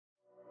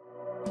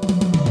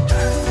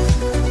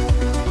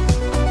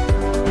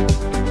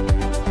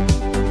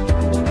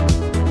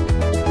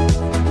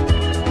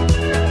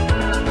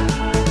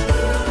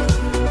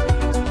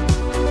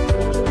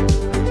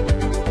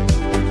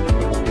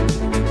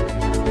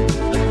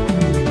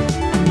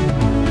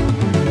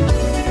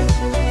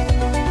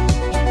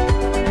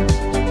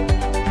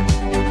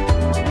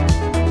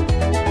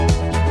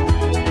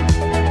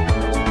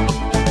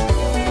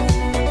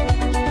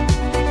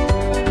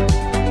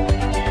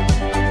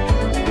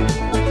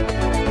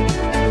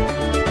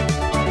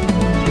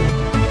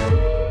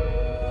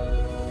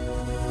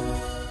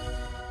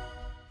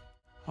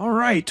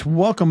right,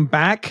 welcome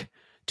back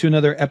to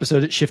another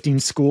episode at Shifting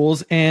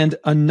Schools and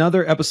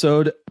another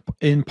episode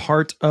in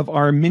part of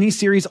our mini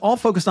series, all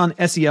focused on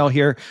SEL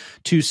here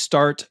to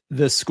start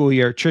the school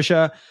year.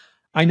 Trisha,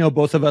 I know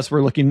both of us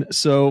were looking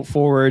so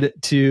forward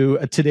to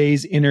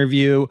today's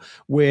interview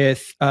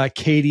with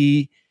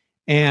Katie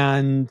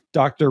and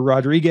Dr.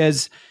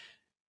 Rodriguez.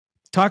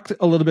 Talk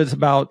a little bit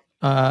about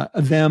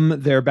them,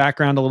 their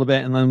background a little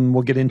bit, and then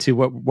we'll get into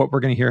what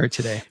we're going to hear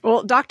today.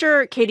 Well,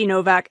 Dr. Katie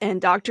Novak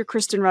and Dr.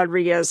 Kristen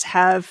Rodriguez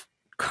have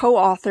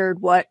co-authored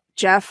what,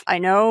 Jeff, I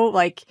know,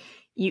 like,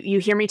 you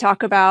hear me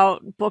talk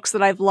about books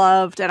that I've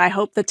loved, and I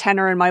hope the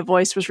tenor in my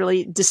voice was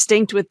really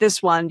distinct with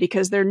this one,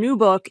 because their new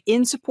book,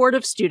 In Support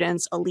of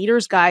Students, A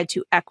Leader's Guide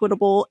to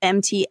Equitable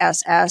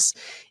MTSS,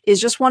 is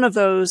just one of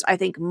those, I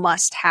think,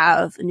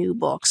 must-have new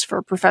books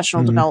for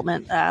professional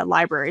development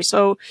library.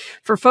 So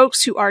for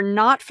folks who are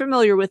not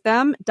familiar with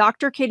them,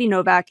 Dr. Katie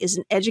Novak is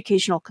an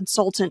educational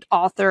consultant,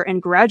 author,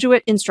 and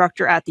graduate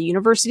instructor at the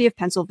University of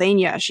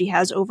Pennsylvania. She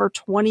has over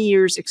 20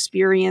 years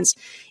experience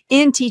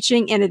in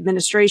teaching and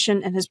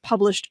administration and has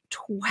published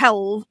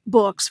 12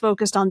 books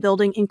focused on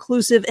building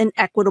inclusive and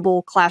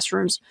equitable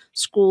classrooms,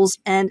 schools,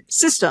 and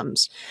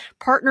systems.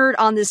 Partnered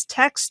on this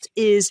text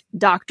is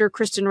Dr.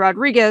 Kristen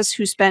Rodriguez,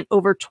 who spent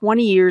over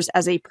 20 years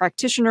as a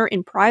practitioner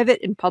in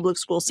private and public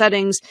school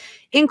settings,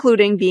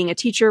 including being a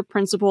teacher,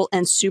 principal,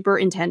 and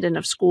superintendent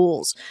of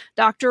schools.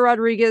 Dr.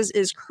 Rodriguez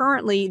is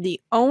currently the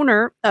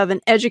owner of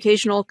an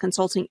educational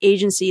consulting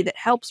agency that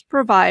helps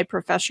provide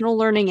professional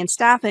learning and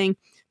staffing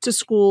to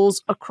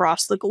schools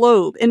across the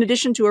globe. In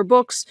addition to her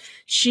books,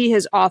 she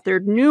has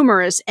authored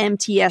numerous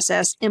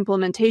MTSS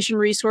implementation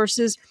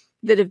resources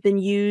that have been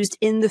used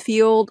in the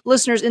field.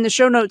 Listeners, in the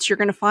show notes, you're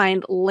going to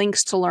find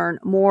links to learn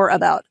more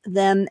about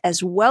them,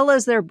 as well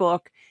as their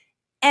book,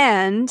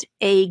 and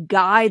a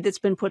guide that's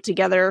been put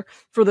together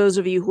for those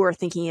of you who are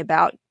thinking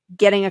about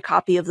getting a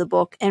copy of the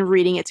book and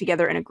reading it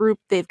together in a group.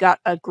 They've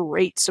got a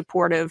great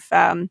supportive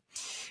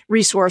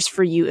resource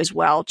for you as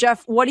well.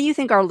 Jeff, what do you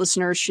think our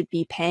listeners should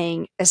be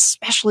paying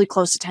especially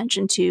close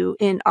attention to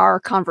in our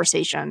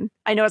conversation?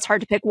 I know it's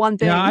hard to pick one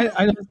thing.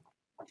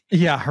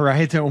 Yeah,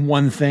 right.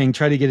 One thing,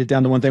 try to get it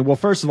down to one thing. Well,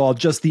 first of all,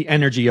 just the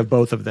energy of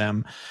both of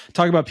them.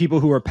 Talk about people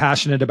who are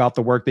passionate about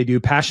the work they do,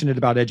 passionate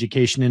about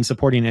education and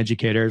supporting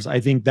educators.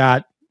 I think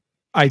that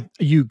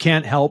you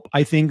can't help,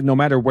 I think, no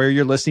matter where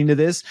you're listening to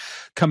this,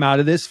 come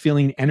out of this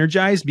feeling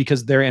energized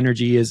because their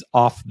energy is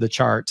off the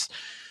charts.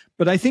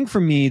 But I think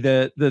for me,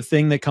 the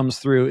thing that comes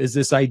through is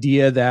this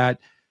idea that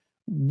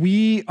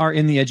we are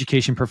in the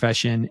education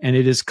profession and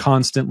it is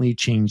constantly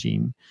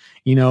changing.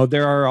 You know,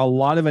 there are a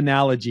lot of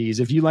analogies.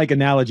 If you like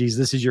analogies,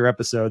 this is your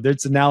episode.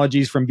 There's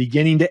analogies from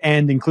beginning to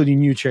end,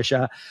 including you,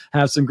 Trisha,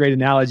 have some great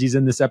analogies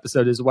in this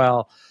episode as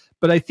well.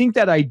 But I think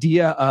that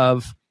idea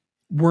of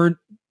we're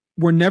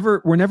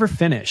never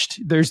finished.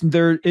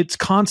 There's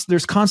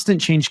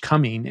constant change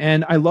coming.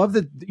 And I love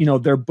that, you know,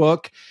 their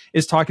book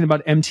is talking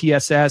about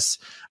MTSS.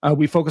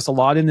 We focus a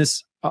lot in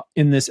this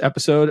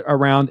episode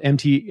around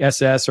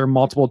MTSS, or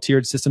multiple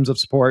tiered systems of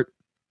support.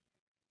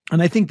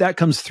 And I think that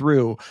comes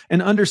through,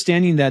 and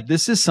understanding that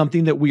this is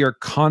something that we are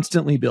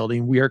constantly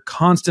building. We are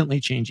constantly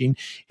changing.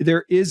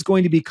 There is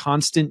going to be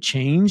constant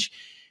change.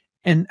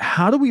 And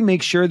how do we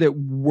make sure that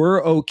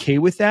we're okay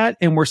with that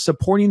and we're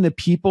supporting the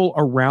people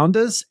around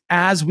us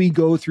as we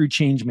go through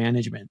change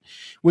management,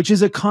 which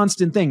is a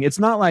constant thing. It's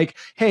not like,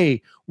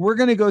 hey, we're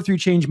going to go through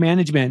change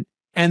management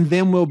and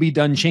then we'll be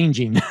done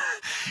changing.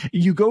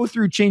 You go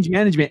through change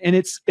management and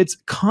it's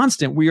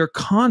constant. We are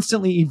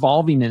constantly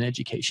evolving in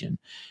education.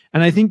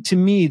 And I think, to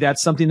me,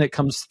 that's something that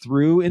comes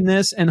through in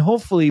this. And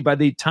hopefully by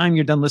the time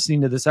you're done listening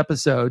to this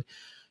episode,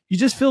 you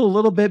just feel a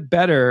little bit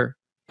better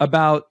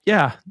about,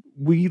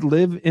 we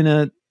live in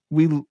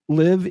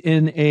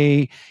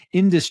a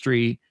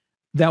industry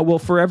that will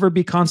forever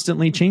be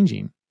constantly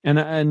changing.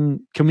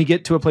 And can we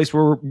get to a place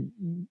where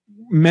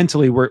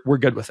mentally we're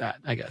good with that,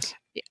 I guess.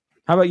 Yeah.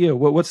 How about you?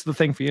 What's the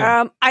thing for you?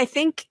 I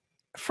think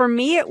for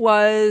me, it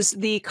was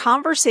the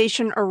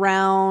conversation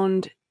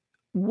around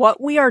what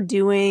we are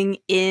doing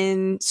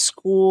in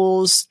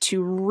schools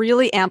to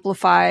really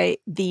amplify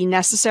the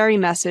necessary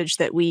message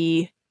that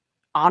we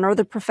honor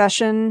the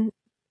profession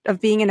of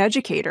being an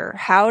educator.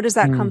 How does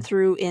that come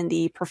through in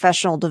the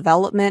professional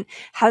development?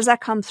 How does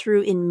that come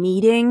through in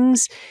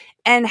meetings?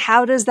 And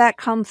how does that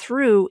come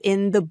through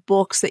in the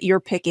books that you're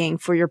picking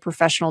for your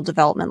professional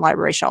development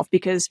library shelf?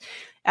 Because,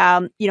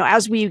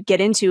 as we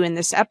get into in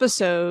this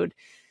episode,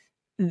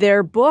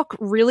 their book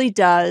really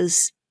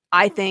does,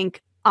 I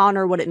think,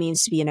 honor what it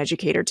means to be an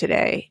educator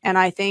today. And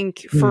I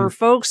think for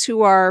folks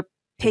who are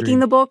picking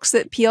the books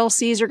that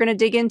PLCs are going to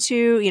dig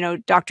into, you know,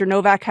 Dr.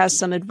 Novak has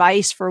some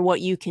advice for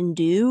what you can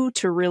do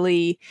to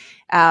really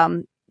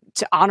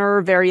to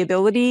honor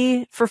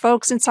variability for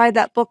folks inside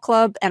that book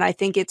club. And I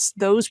think it's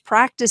those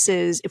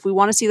practices. If we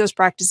want to see those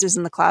practices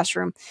in the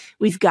classroom,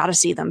 we've got to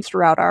see them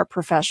throughout our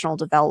professional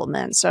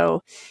development.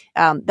 So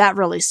that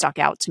really stuck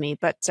out to me.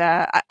 But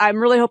I'm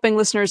really hoping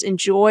listeners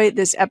enjoy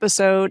this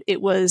episode.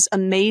 It was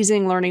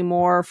amazing learning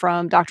more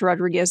from Dr.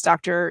 Rodriguez,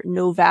 Dr.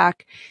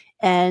 Novak.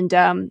 And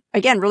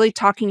again, really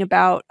talking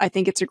about, I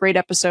think it's a great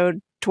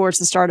episode towards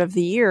the start of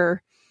the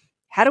year.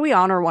 How do we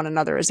honor one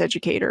another as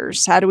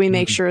educators? How do we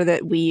make sure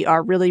that we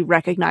are really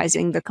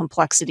recognizing the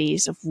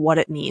complexities of what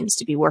it means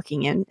to be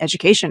working in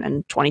education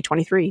in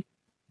 2023?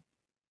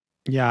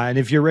 Yeah. And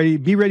if you're ready,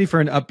 be ready for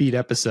an upbeat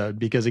episode,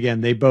 because again,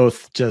 they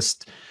both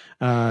just,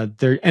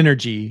 their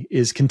energy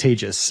is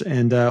contagious.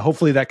 And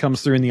hopefully that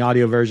comes through in the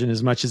audio version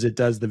as much as it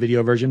does the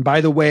video version.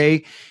 By the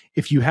way,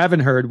 if you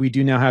haven't heard, we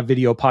do now have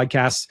video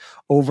podcasts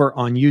over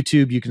on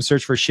YouTube. You can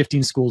search for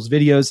Shifting Schools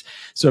videos.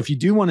 So if you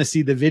do want to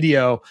see the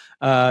video,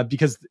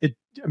 because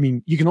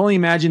you can only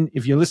imagine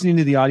if you're listening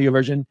to the audio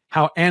version,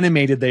 how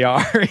animated they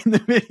are in the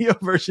video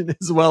version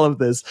as well of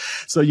this.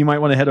 So you might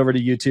want to head over to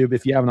YouTube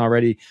if you haven't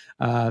already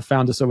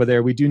found us over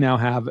there. We do now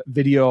have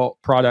video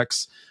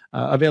products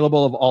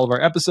available of all of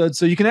our episodes.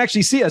 So you can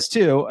actually see us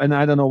too. And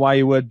I don't know why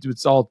you would,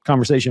 it's all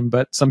conversation,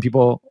 but some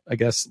people, I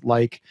guess,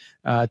 like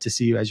to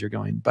see you as you're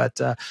going. But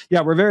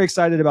yeah, we're very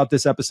excited about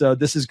this episode.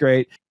 This is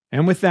great.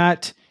 And with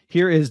that,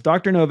 here is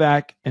Dr.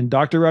 Novak and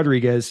Dr.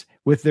 Rodriguez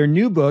with their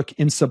new book,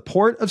 In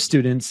Support of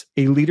Students,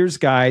 A Leader's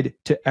Guide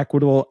to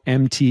Equitable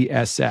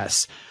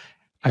MTSS.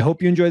 I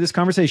hope you enjoy this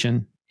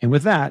conversation. And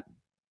with that,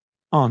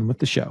 on with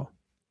the show.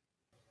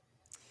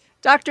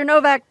 Dr.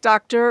 Novak,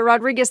 Dr.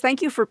 Rodriguez,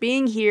 thank you for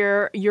being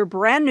here. Your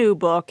brand new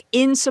book,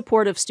 In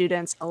Support of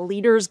Students, A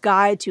Leader's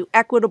Guide to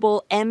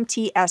Equitable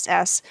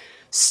MTSS,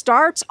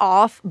 starts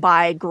off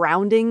by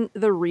grounding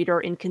the reader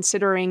in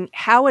considering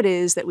how it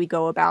is that we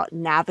go about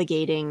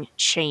navigating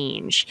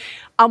change.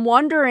 I'm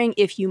wondering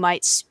if you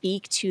might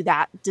speak to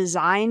that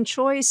design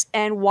choice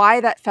and why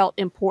that felt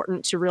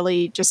important to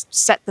really just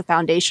set the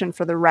foundation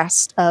for the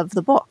rest of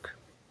the book.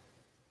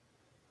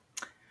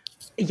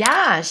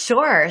 Yeah,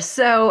 sure.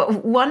 So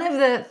one of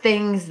the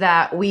things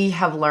that we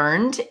have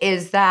learned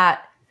is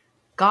that,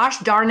 gosh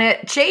darn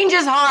it, change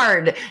is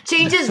hard.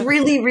 Change is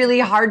really, really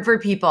hard for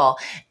people.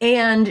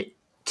 And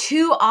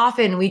too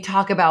often we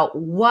talk about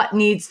what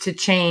needs to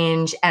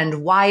change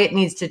and why it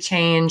needs to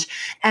change.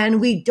 And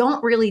we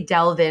don't really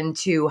delve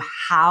into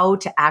how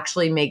to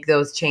actually make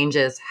those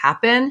changes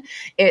happen.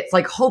 It's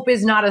like hope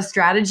is not a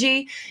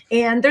strategy.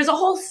 And there's a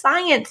whole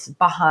science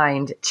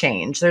behind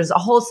change. There's a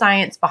whole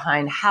science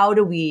behind how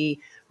do we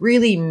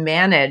really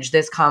manage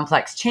this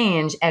complex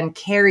change and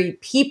carry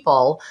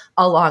people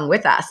along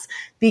with us,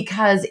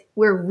 because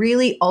we're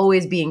really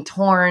always being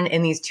torn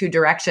in these two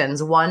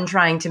directions. One,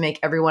 trying to make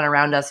everyone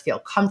around us feel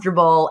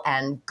comfortable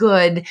and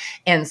good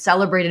and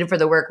celebrated for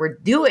the work we're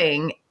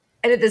doing.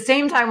 And at the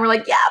same time, we're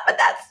like, yeah, but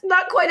that's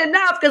not quite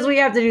enough because we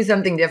have to do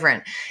something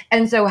different.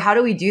 And so how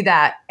do we do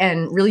that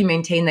and really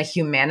maintain the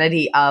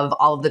humanity of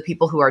all of the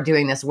people who are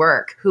doing this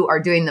work, who are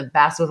doing the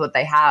best with what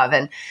they have?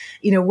 And,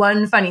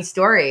 one funny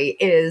story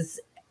is,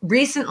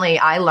 recently,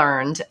 I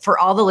learned, for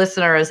all the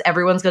listeners,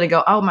 everyone's going to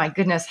go, oh my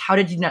goodness, how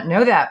did you not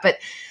know that? But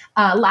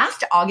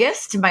last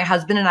August, my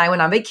husband and I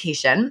went on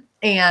vacation,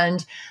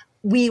 and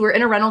we were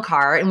in a rental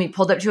car, and we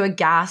pulled up to a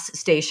gas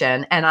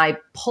station, and I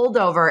pulled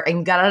over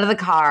and got out of the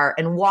car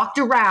and walked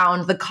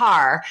around the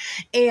car,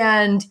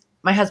 and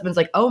my husband's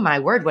like, oh my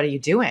word, what are you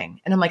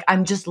doing? And I'm like,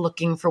 I'm just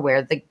looking for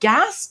where the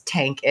gas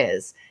tank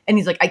is. And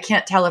he's like, I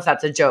can't tell if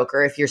that's a joke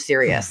or if you're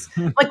serious.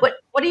 Like,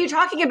 what are you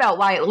talking about?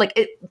 Why?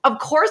 Of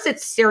course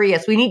it's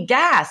serious. We need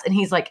gas. And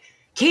he's like,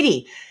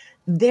 Katie,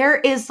 there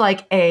is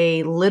like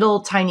a little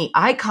tiny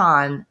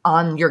icon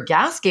on your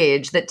gas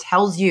gauge that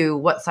tells you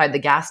what side the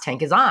gas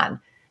tank is on.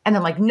 And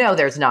I'm like, no,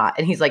 there's not.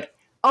 And he's like,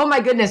 oh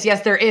my goodness,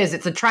 yes, there is.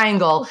 It's a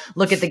triangle.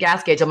 Look at the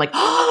gas gauge. I'm like,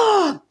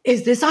 oh,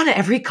 is this on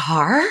every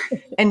car?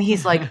 And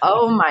he's like,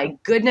 oh my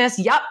goodness.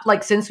 Yep.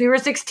 Like since we were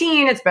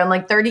 16, it's been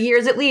like 30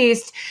 years at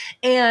least.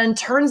 And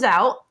turns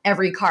out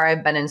every car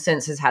I've been in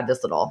since has had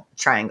this little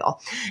triangle.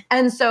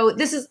 And so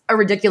this is a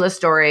ridiculous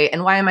story.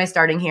 And why am I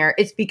starting here?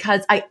 It's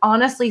because I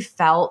honestly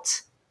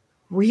felt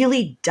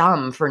really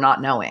dumb for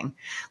not knowing.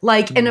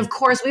 And of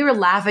course we were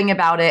laughing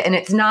about it, and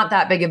it's not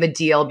that big of a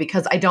deal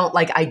because I don't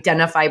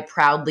identify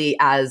proudly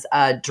as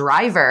a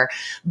driver.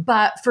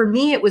 But for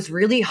me, it was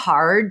really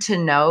hard to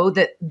know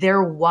that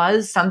there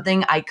was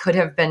something I could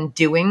have been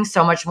doing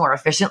so much more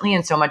efficiently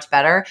and so much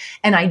better,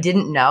 and I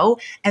didn't know.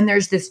 And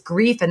there's this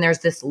grief and there's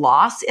this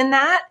loss in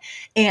that.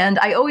 And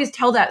I always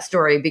tell that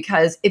story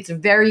because it's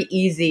very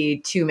easy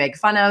to make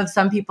fun of.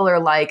 Some people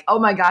are like, oh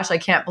my gosh, I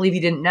can't believe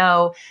you didn't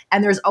know.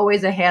 And there's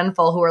always a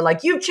handful who are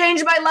like, you've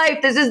changed my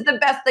life. This is the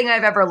best thing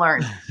I've ever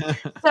learned.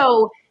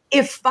 So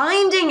if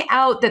finding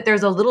out that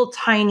there's a little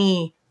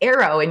tiny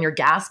arrow in your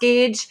gas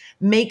gauge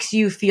makes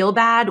you feel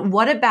bad,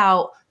 what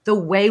about the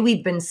way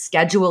we've been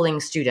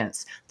scheduling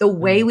students, the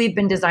way we've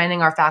been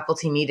designing our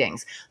faculty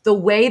meetings, the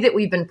way that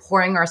we've been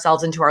pouring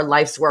ourselves into our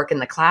life's work in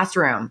the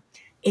classroom?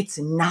 It's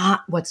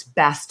not what's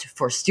best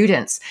for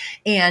students.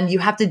 And you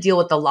have to deal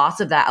with the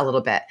loss of that a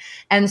little bit.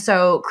 And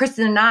so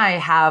Kristen and I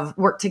have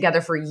worked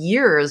together for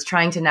years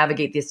trying to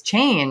navigate this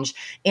change.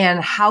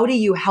 And how do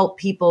you help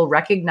people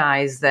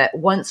recognize that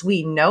once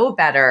we know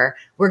better,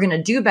 we're going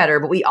to do better,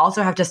 but we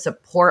also have to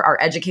support our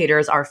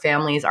educators, our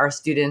families, our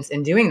students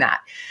in doing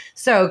that.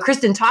 So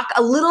Kristen, talk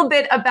a little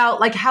bit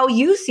about like how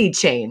you see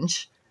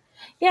change.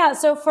 Yeah,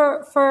 so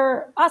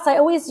for us, I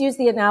always use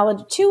the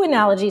analogy, two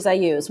analogies I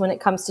use when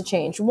it comes to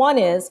change. One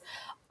is,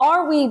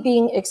 are we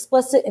being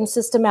explicit and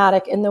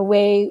systematic in the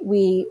way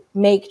we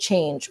make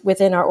change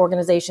within our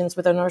organizations,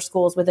 within our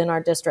schools, within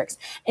our districts?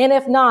 And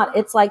if not,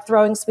 it's like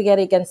throwing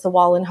spaghetti against the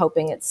wall and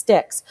hoping it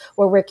sticks.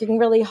 We're working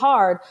really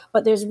hard,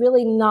 but there's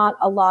really not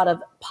a lot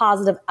of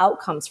positive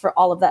outcomes for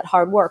all of that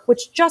hard work,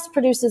 which just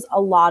produces a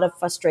lot of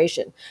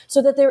frustration.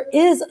 So that there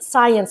is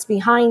science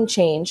behind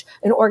change,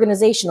 an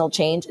organizational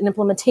change, an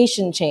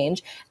implementation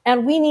change,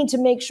 and we need to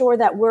make sure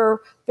that we're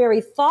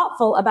very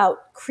thoughtful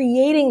about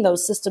creating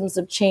those systems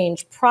of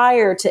change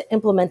prior to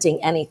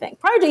implementing anything,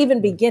 prior to even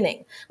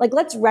beginning. Like,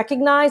 let's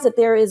recognize that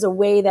there is a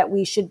way that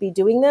we should be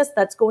doing this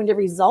that's going to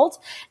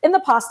result in the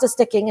pasta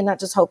sticking and not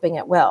just hoping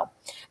it will.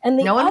 And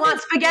no one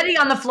wants spaghetti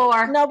on the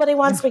floor. Nobody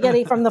wants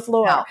spaghetti from the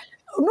floor. No.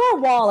 Nor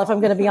wall, if I'm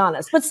going to be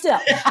honest, but still.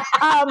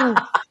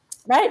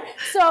 Right?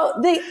 So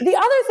the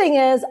other thing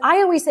is, I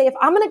always say, if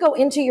I'm going to go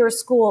into your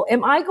school,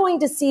 am I going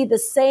to see the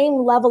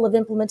same level of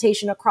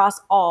implementation across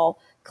all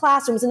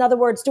classrooms? In other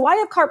words, do I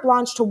have carte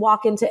blanche to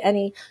walk into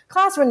any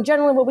classroom?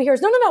 Generally what we hear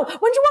is, no, why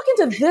don't you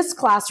walk into this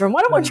classroom?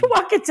 Why don't you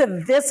walk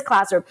into this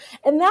classroom?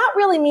 And that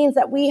really means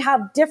that we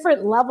have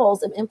different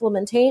levels of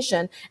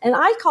implementation. And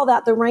I call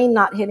that the rain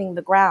not hitting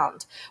the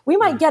ground. We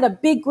might get a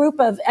big group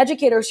of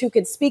educators who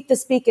could speak the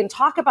speak and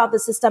talk about the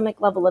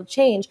systemic level of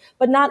change,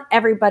 but not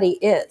everybody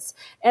is.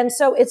 And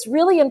so it's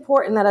really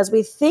important that as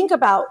we think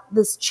about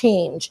this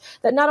change,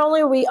 that not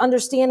only are we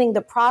understanding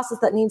the process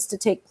that needs to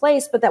take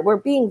place, but that we're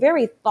being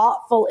very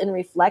thoughtful and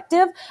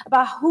reflective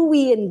about who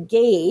we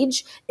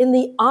engage in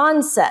the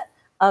onset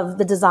of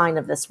the design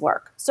of this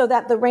work, so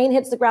that the rain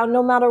hits the ground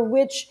no matter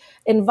which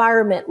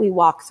environment we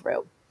walk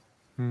through.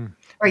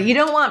 Or you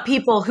don't want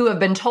people who have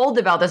been told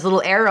about this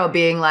little arrow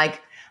being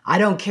like, I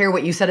don't care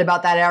what you said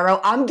about that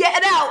arrow. I'm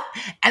getting out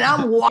and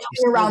I'm walking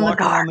around the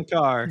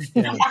car.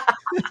 Yeah.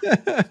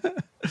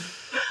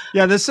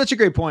 Yeah, that's such a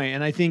great point.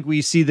 And I think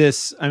we see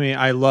this. I mean,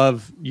 I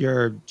love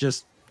your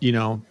just,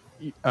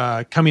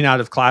 coming out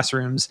of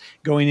classrooms,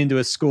 going into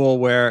a school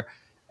where,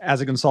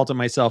 as a consultant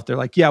myself, they're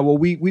like, yeah, well,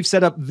 we've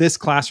set up this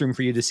classroom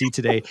for you to see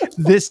today.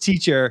 This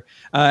teacher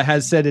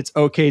has said it's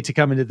okay to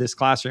come into this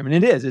classroom.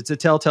 And it's a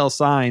telltale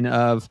sign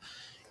of,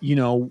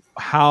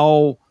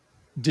 how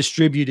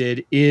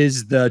distributed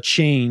is the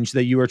change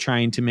that you are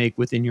trying to make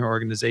within your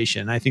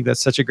organization. I think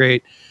that's such a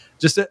great,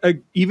 just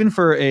even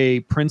for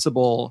a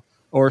principal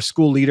or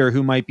school leader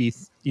who might be,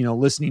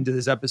 listening to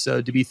this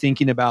episode, to be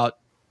thinking about,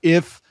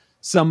 if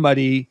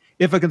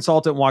a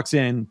consultant walks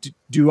in,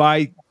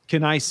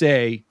 can I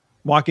say,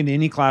 walk into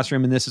any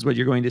classroom and this is what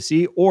you're going to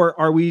see? Or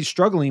are we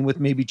struggling with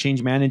maybe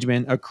change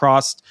management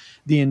across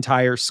the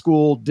entire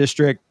school,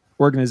 district,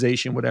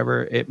 organization,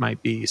 whatever it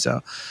might be?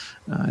 So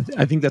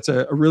I think that's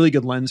a really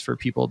good lens for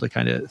people to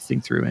kind of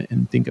think through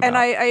and think about. And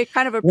I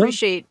kind of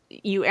appreciate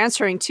you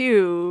answering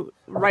too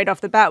right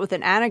off the bat with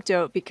an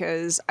anecdote,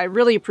 because I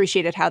really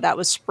appreciated how that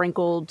was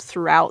sprinkled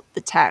throughout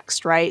the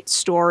text, right?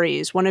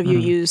 Stories. One of you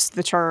used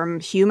the term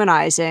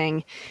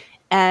humanizing.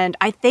 And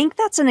I think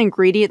that's an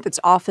ingredient that's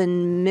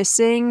often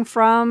missing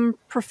from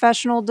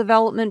professional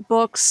development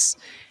books.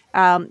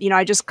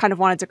 I just kind of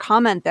wanted to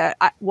comment that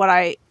what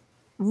I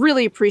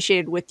really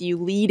appreciated with you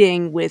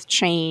leading with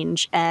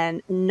change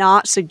and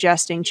not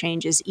suggesting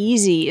change is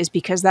easy is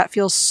because that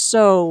feels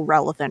so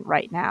relevant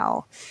right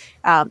now.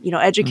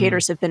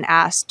 Educators have been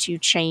asked to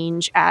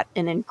change at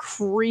an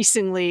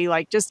increasingly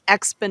just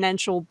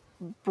exponential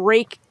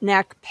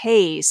breakneck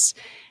pace.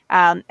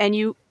 And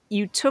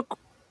you took,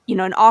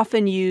 an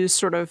often used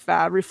sort of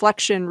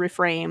reflection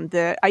reframe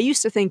that I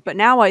used to think, but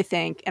now I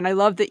think, and I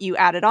love that you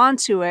added on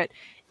to it.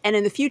 And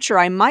in the future,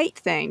 I might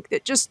think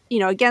that just,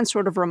 again,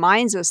 sort of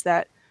reminds us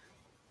that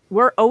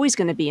we're always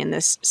going to be in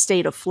this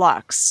state of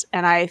flux.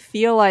 And I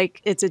feel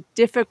like it's a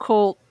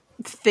difficult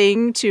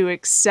thing to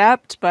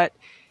accept, but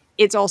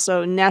it's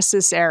also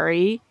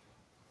necessary.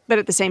 But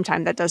at the same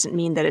time, that doesn't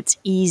mean that it's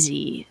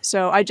easy.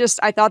 So I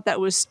thought that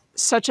was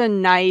such a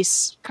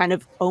nice kind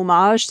of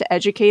homage to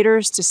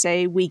educators to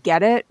say, we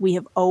get it. We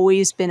have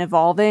always been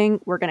evolving.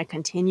 We're going to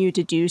continue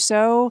to do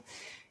so.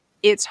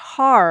 It's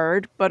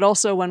hard, but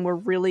also when we're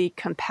really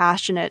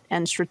compassionate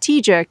and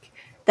strategic,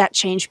 that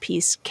change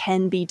piece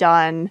can be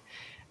done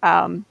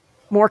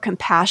more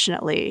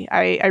compassionately.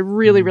 I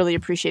really, really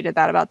appreciated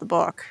that about the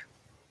book.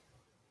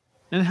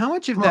 And how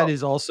much of that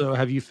is also,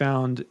 have you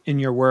found in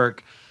your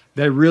work,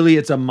 that really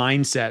it's a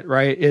mindset,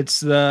 right? It's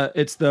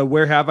the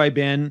where have I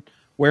been?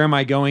 where am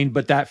I going?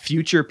 But that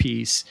future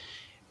piece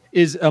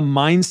is a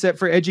mindset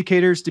for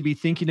educators to be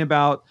thinking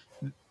about.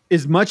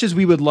 As much as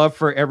we would love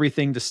for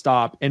everything to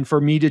stop and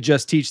for me to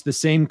just teach the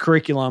same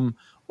curriculum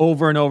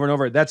over and over and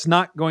over, that's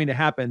not going to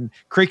happen.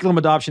 Curriculum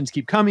adoptions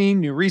keep coming,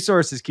 new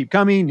resources keep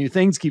coming, new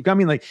things keep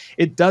coming. Like,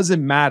 it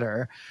doesn't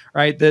matter,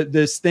 right?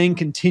 This thing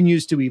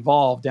continues to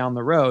evolve down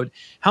the road.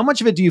 How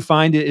much of it do you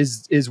find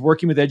is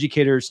working with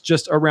educators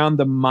just around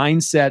the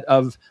mindset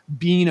of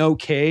being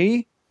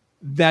okay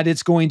that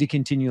it's going to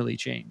continually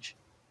change?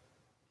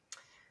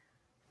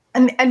 I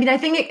mean, I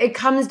think it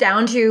comes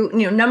down to,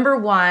 number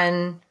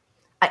one,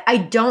 I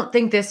don't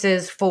think this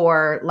is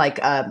for like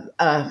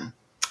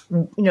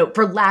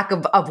for lack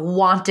of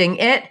wanting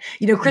it.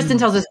 Kristen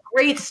tells this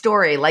great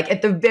story, like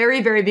at the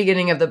very, very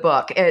beginning of the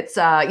book. It's,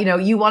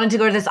 you wanted to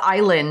go to this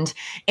island,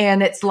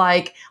 and it's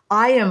like,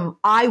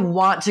 I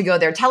want to go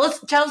there. Tell us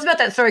about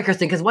that story,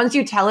 Kristen, because once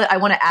you tell it, I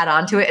want to add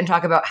on to it and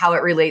talk about how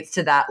it relates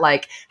to that.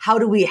 Like, how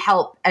do we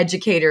help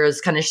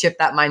educators kind of shift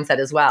that mindset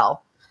as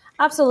well?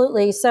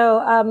 Absolutely. So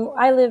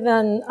I live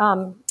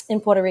in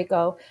Puerto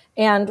Rico,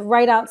 and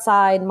right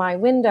outside my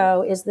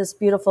window is this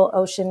beautiful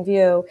ocean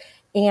view.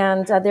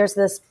 And there's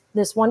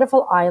this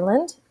wonderful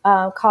island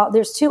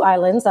there's two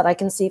islands that I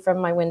can see from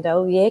my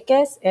window,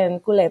 Vieques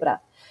and Culebra.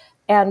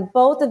 And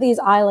both of these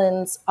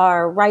islands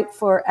are ripe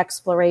for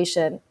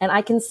exploration, and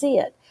I can see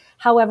it.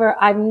 However,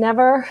 I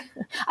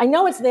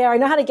know it's there. I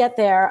know how to get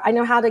there. I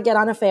know how to get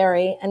on a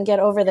ferry and get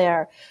over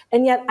there.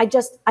 And yet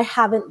I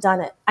haven't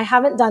done it. I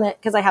haven't done it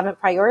because I haven't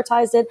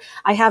prioritized it.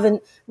 I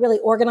haven't really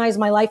organized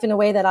my life in a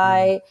way that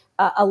I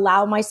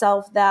allow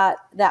myself that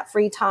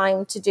free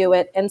time to do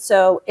it. And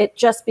so it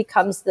just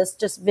becomes this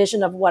just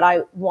vision of what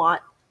I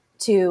want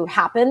to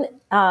happen.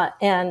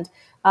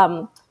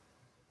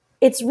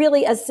 It's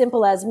really as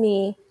simple as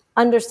me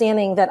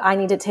understanding that I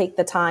need to take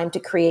the time to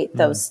create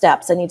those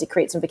steps. I need to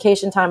create some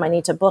vacation time. I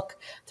need to book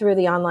through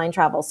the online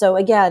travel. So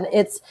again,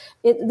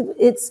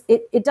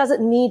 it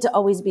doesn't need to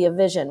always be a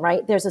vision,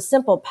 right? There's a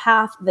simple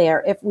path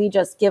there if we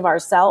just give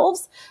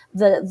ourselves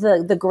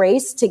the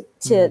grace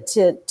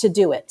to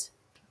do it.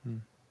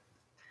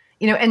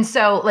 And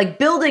so like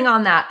building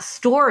on that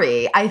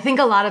story, I think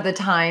a lot of the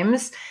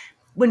times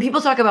when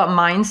people talk about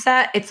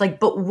mindset, it's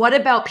like, but what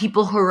about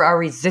people who are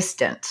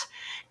resistant?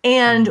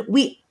 And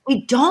we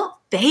don't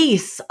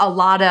face a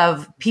lot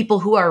of people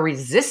who are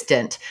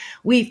resistant.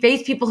 We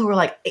face people who are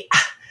like,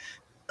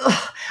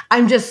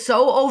 I'm just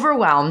so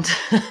overwhelmed.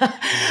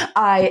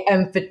 I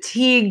am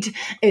fatigued.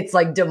 It's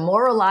like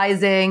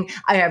demoralizing.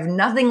 I have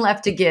nothing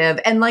left to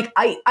give. And like,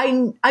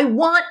 I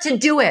want to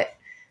do it.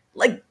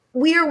 Like,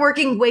 we are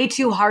working way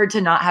too hard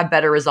to not have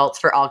better results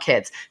for all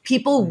kids.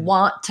 People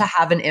want to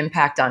have an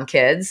impact on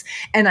kids.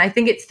 And I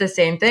think it's the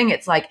same thing.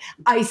 It's like,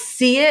 I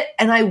see it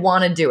and I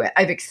want to do it.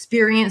 I've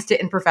experienced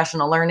it in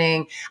professional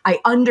learning. I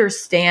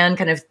understand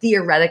kind of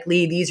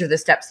theoretically, these are the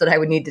steps that I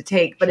would need to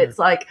take. But it's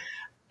like,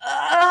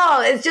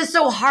 it's just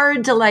so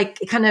hard to like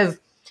kind of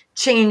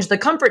change the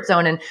comfort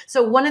zone. And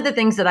so one of the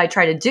things that I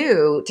try to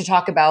do to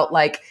talk about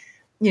like,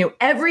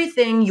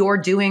 everything you're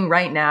doing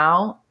right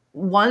now,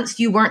 once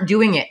you weren't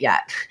doing it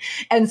yet.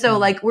 And so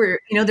like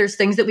there's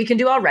things that we can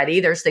do already.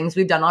 There's things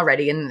we've done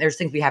already, and there's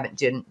things we haven't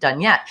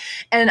done yet.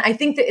 And I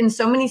think that in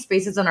so many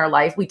spaces in our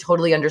life, we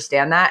totally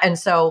understand that. And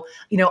so,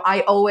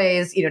 I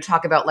always,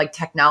 talk about like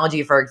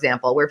technology, for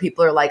example, where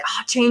people are like,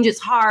 change is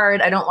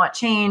hard. I don't want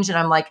change. And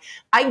I'm like,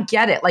 I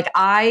get it. Like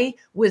I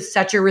was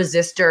such a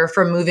resistor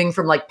from moving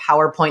from like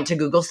PowerPoint to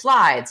Google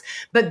Slides.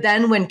 But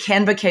then when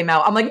Canva came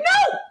out, I'm like,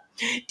 no,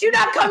 do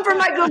not come from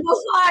my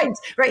Google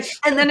Slides, right?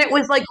 And then it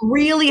was like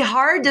really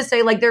hard to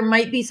say like, there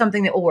might be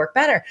something that will work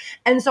better.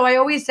 And so I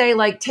always say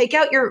like, take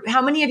out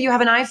how many of you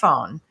have an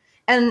iPhone?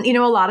 And,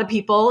 a lot of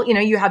people,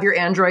 you have your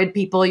Android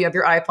people, you have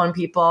your iPhone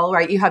people,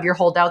 right? You have your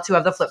holdouts who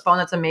have the flip phone.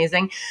 That's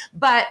amazing.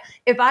 But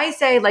if I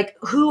say like,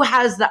 who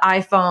has the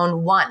iPhone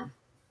 1,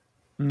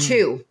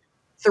 2,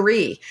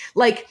 3,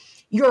 like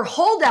your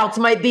holdouts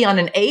might be on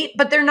an 8,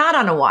 but they're not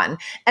on a 1.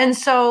 And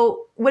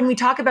so when we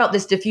talk about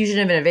this diffusion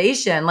of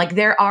innovation, like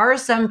there are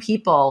some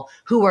people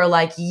who are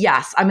like,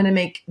 yes, I'm going to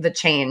make the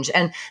change.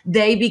 And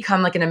they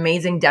become like an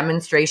amazing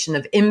demonstration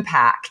of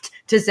impact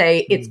to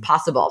say it's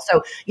possible.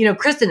 So,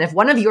 Kristen, if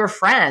one of your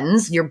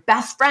friends, your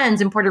best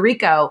friends in Puerto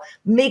Rico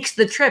makes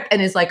the trip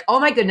and is like, oh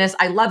my goodness,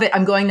 I love it.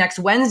 I'm going next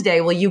Wednesday.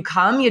 Will you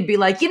come? You'd be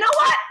like, you know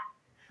what?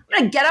 I'm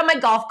going to get on my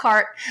golf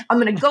cart. I'm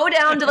going to go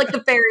down to like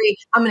the ferry.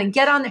 I'm going to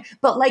get on there.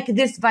 But like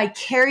this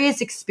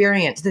vicarious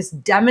experience, this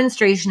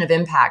demonstration of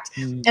impact.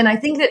 And I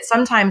think that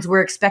sometimes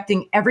we're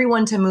expecting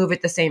everyone to move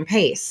at the same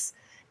pace.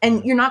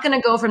 And you're not going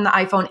to go from the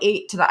iPhone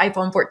 8 to the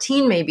iPhone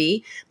 14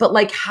 maybe, but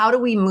like how do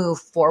we move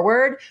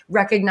forward,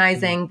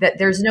 recognizing that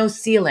there's no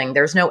ceiling,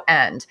 there's no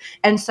end.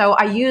 And so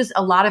I use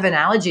a lot of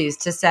analogies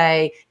to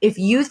say, if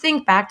you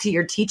think back to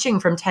your teaching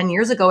from 10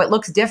 years ago, it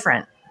looks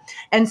different.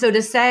 And so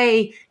to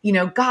say,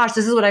 gosh,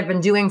 this is what I've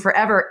been doing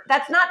forever,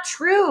 that's not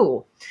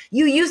true.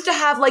 You used to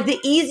have like the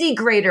easy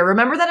grader.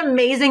 Remember that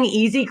amazing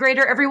easy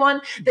grader,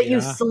 everyone, that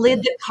you slid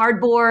the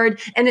cardboard,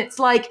 and it's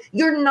like,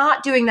 you're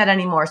not doing that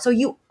anymore. So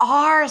you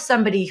are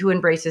somebody who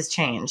embraces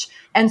change.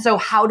 And so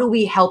how do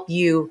we help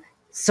you,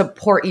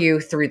 support you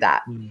through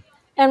that?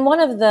 And one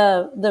of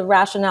the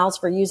rationales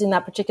for using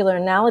that particular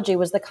analogy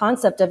was the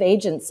concept of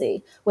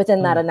agency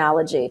within that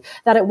analogy,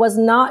 that it was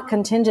not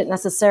contingent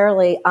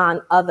necessarily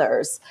on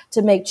others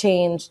to make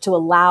change, to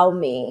allow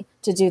me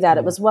to do that.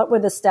 It was, what were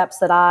the steps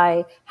that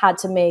I had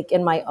to make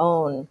in my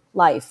own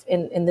life,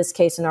 in this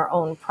case, in our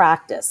own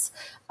practice,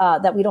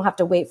 that we don't have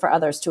to wait for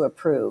others to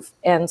approve.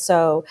 And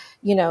so,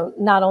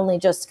 not only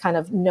just kind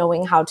of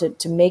knowing how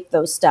to make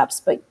those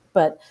steps,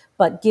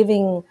 but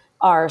giving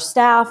our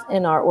staff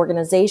and our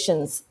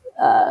organizations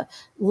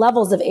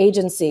levels of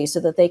agency so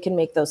that they can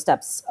make those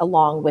steps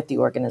along with the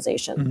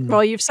organization.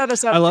 Well, you've set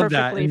us up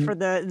perfectly for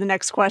the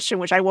next question,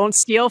 which I won't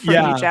steal from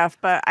you, Jeff,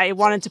 but I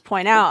wanted to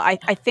point out,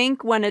 I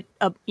think when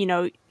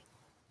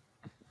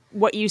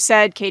what you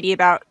said, Katie,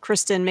 about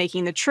Kristen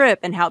making the trip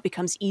and how it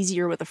becomes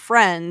easier with a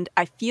friend,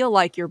 I feel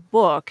like your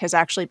book has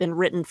actually been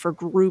written for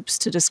groups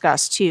to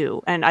discuss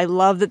too. And I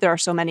love that there are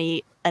so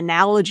many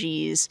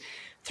analogies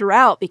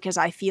throughout, because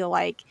I feel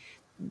like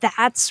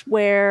that's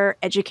where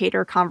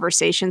educator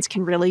conversations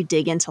can really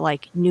dig into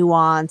like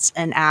nuance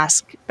and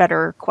ask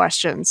better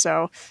questions.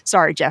 So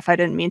sorry, Jeff, I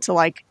didn't mean to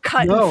like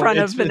cut in front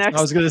of the next.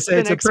 I was going to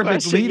say it's a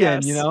perfect lead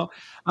in,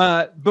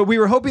 but we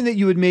were hoping that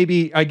you would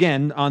maybe,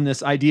 again, on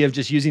this idea of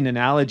just using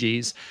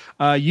analogies,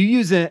 you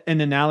use an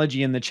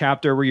analogy in the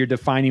chapter where you're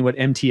defining what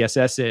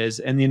MTSS is.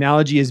 And the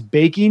analogy is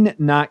baking,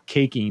 not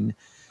caking.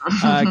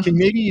 Can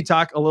maybe you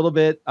talk a little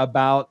bit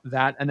about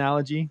that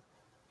analogy?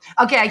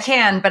 Okay, I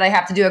can, but I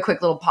have to do a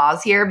quick little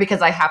pause here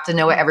because I have to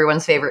know what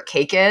everyone's favorite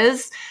cake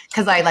is,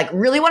 because I like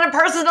really want to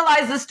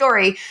personalize the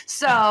story.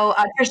 So,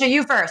 Trisha,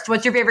 you first.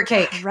 What's your favorite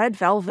cake? Red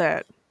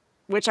velvet,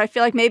 which I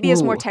feel like maybe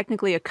is more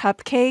technically a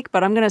cupcake,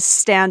 but I'm going to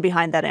stand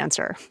behind that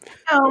answer.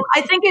 No,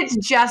 I think it's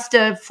just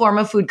a form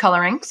of food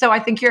coloring. So I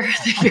think you're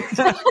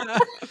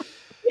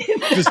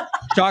just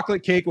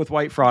chocolate cake with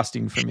white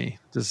frosting for me.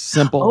 Just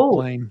simple,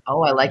 plain.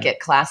 Oh, I like it.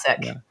 Classic.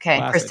 Yeah, okay,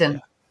 classic, Kristen. Yeah.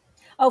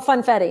 Oh,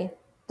 funfetti.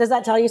 Does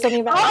that tell you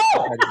something about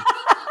it?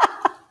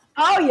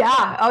 Oh,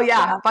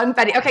 yeah.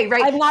 Funfetti. Okay,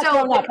 right. I've not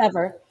grown up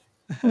ever.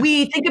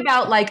 We think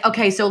about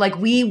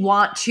we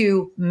want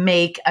to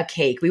make a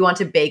cake. We want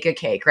to bake a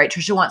cake, right?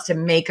 Trisha wants to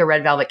make a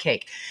red velvet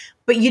cake,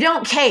 but you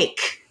don't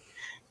cake.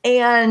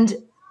 And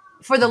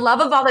for the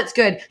love of all that's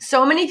good,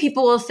 so many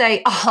people will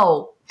say,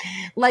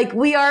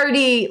 we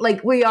already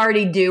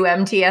do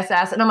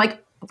MTSS. And I'm like,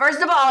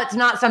 first of all, it's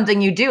not something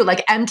you do.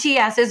 Like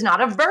MTS is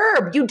not a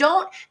verb. You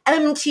don't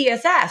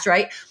MTSS,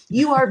 right?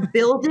 You are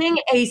building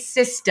a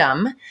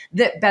system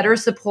that better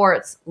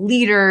supports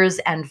leaders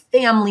and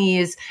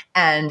families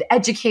and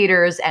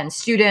educators and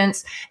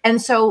students.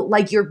 And so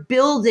you're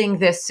building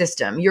this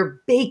system,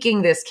 you're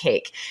baking this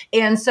cake.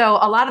 And so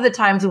a lot of the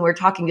times when we're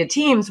talking to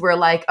teams, we're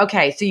like,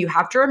 okay, so you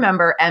have to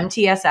remember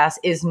MTSS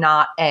is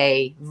not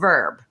a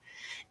verb.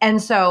 And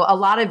so a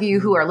lot of you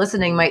who are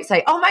listening might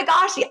say, oh my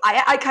gosh,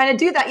 I kind of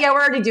do that. Yeah, we're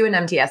already doing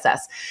MTSS.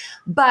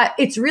 But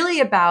it's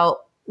really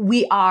about,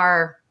 we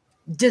are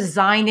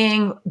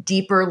designing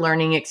deeper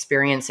learning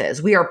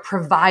experiences. We are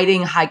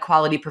providing high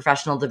quality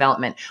professional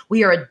development.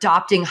 We are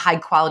adopting high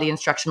quality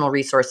instructional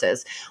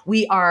resources.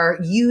 We are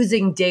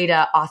using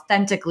data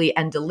authentically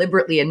and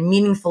deliberately and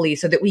meaningfully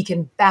so that we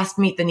can best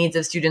meet the needs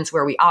of students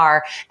where we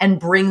are and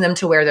bring them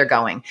to where they're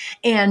going.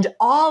 And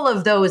all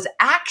of those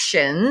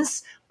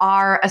actions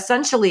are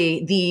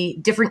essentially the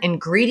different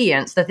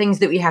ingredients, the things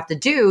that we have to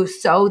do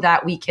so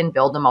that we can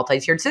build a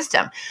multi-tiered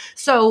system.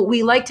 So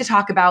we like to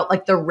talk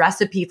about the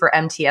recipe for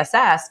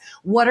MTSS.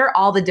 What are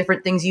all the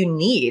different things you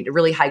need?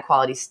 Really high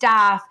quality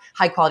staff,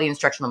 high quality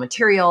instructional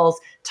materials,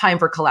 time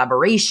for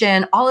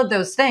collaboration, all of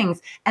those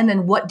things. And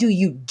then what do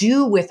you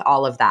do with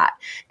all of that?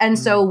 And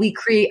so we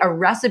create a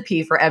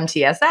recipe for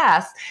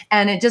MTSS,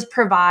 and it just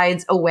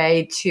provides a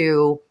way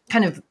to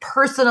kind of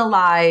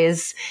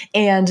personalize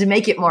and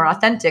make it more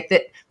authentic,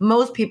 that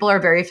most people are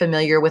very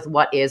familiar with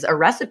what is a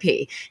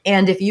recipe.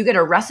 And if you get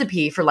a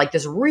recipe for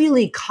this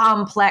really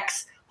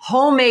complex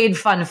homemade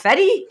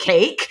funfetti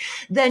cake,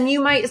 then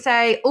you might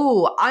say,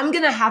 oh, I'm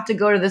going to have to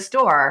go to the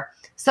store.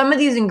 Some of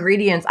these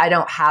ingredients I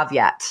don't have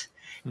yet.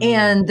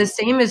 And the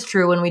same is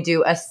true when we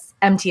do a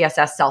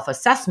MTSS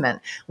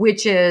self-assessment,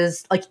 which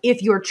is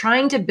if you're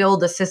trying to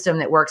build a system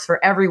that works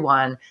for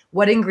everyone,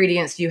 what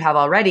ingredients do you have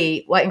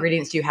already? What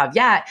ingredients do you have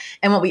yet?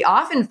 And what we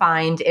often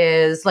find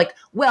is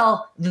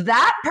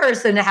that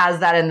person has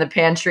that in the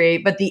pantry,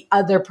 but the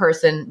other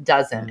person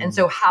doesn't. And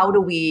so how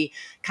do we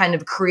kind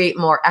of create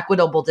more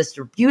equitable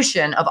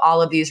distribution of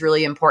all of these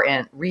really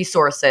important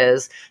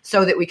resources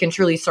so that we can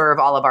truly serve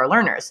all of our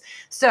learners?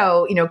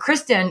 So,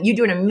 Kristen, you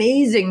do an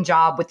amazing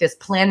job with this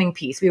planning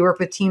piece. We work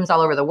with teams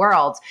all over the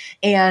world,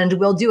 and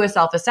we'll do a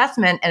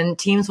self-assessment, and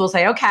teams will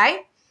say, okay,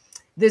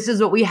 this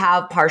is what we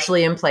have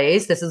partially in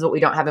place. This is what we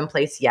don't have in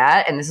place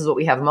yet. And this is what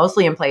we have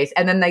mostly in place.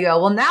 And then they go,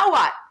 well, now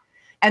what?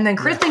 And then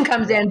Kristen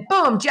comes in,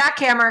 boom,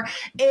 jackhammer.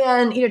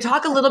 And,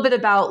 talk a little bit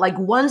about like,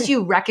 once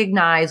you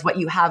recognize what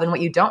you have and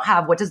what you don't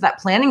have, what does that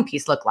planning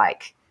piece look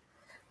like?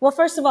 Well,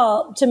 first of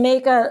all, to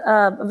make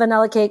a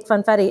vanilla cake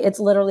funfetti, it's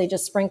literally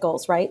just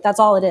sprinkles, right? That's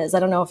all it is. I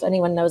don't know if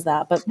anyone knows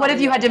that, but what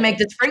if you had to make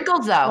the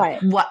sprinkles though?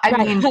 Right. What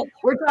I mean,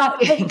 we're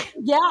talking.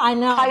 Yeah, I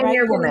know.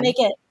 Pioneer woman.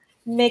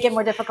 Make it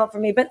more difficult for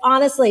me. But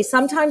honestly,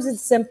 sometimes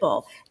it's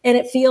simple and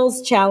it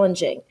feels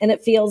challenging and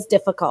it feels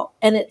difficult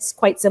and it's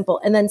quite simple.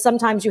 And then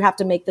sometimes you have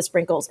to make the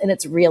sprinkles and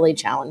it's really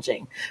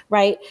challenging,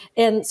 right?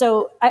 And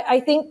so I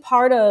think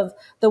part of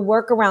the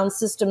work around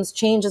systems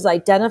change is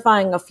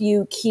identifying a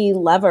few key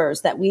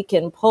levers that we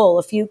can pull,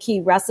 a few key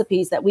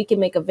recipes that we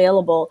can make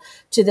available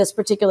to this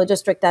particular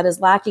district that is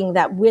lacking,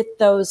 that with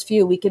those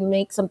few, we can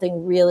make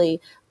something really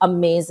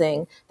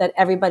amazing that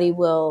everybody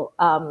will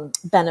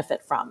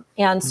benefit from.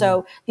 And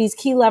so these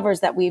key levers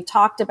that we've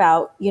talked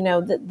about,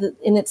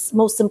 in its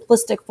most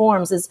simplistic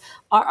forms is,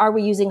 are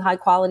we using high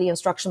quality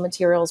instructional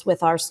materials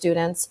with our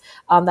students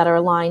that are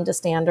aligned to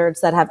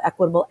standards, that have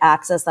equitable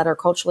access, that are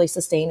culturally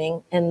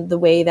sustaining in the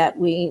way that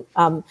we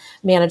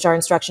manage our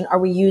instruction? Are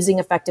we using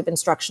effective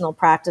instructional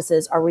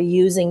practices? Are we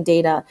using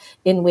data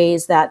in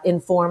ways that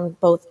inform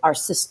both our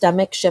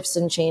systemic shifts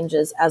and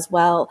changes as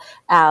well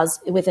as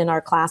within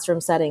our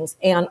classroom settings?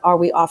 And are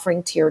we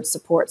offering tiered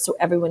support so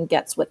everyone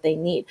gets what they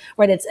need,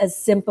 right? It's as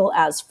simple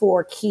as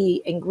 4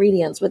 key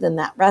ingredients within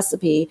that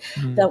recipe,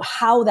 though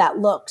how that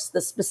looks,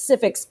 the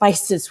specific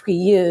spices we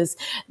use,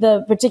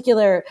 the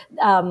particular,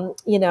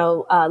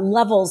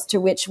 levels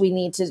to which we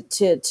need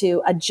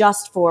to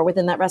adjust for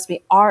within that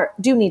recipe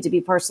do need to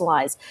be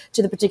personalized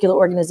to the particular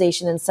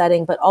organization and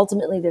setting. But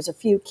ultimately there's a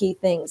few key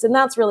things. And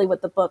that's really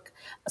what the book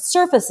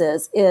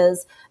surfaces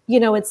is,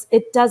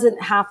 it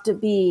doesn't have to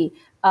be,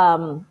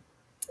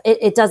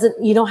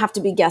 you don't have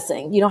to be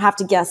guessing. You don't have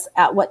to guess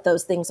at what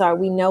those things are.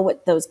 We know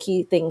what those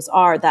key things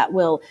are that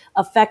will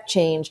affect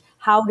change.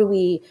 How do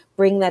we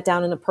bring that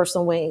down in a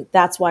personal way?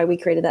 That's why we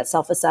created that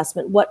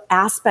self-assessment. What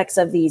aspects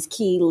of these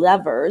key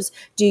levers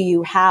do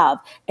you have?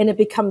 And it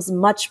becomes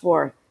much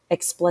more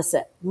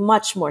explicit,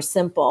 much more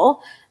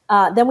simple.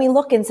 Then we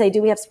look and say, do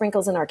we have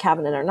sprinkles in our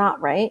cabinet or not,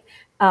 right?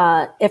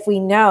 If we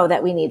know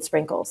that we need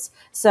sprinkles.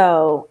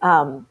 So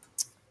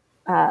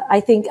I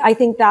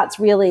think that's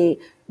really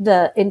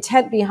the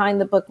intent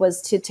behind the book,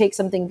 was to take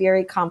something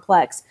very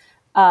complex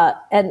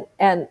and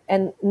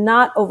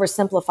not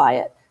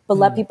oversimplify it, but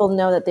let people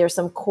know that there's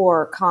some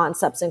core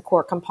concepts and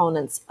core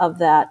components of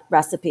that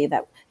recipe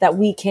that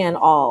we can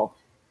all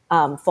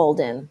fold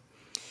in.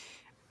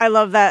 I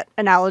love that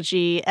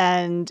analogy.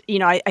 And,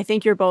 I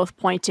think you're both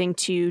pointing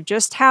to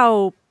just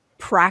how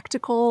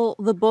practical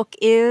the book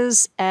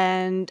is.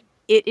 And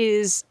it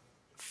is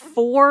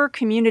for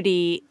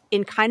community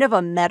in kind of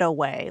a meta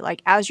way.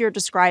 Like, as you're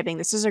describing,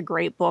 this is a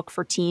great book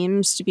for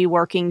teams to be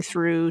working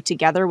through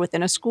together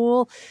within a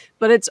school,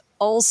 but it's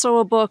also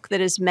a book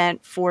that is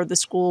meant for the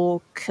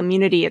school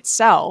community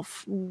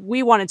itself.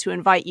 We wanted to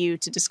invite you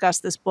to discuss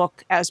this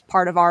book as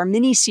part of our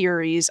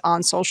mini-series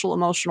on social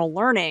emotional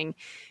learning.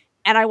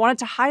 And I wanted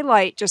to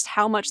highlight just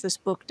how much this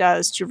book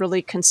does to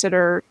really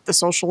consider the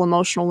social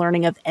emotional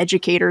learning of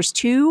educators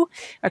too,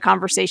 a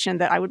conversation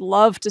that I would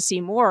love to see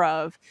more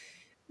of.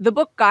 The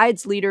book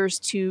guides leaders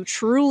to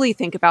truly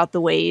think about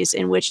the ways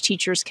in which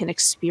teachers can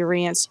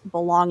experience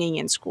belonging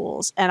in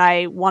schools. And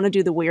I want to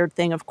do the weird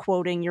thing of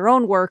quoting your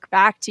own work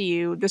back to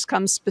you. This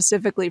comes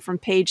specifically from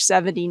page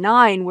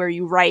 79, where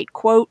you write,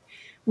 quote,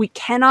 "We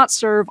cannot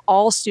serve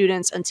all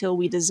students until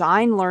we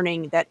design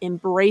learning that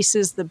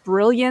embraces the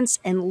brilliance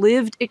and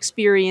lived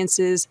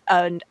experiences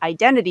and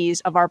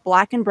identities of our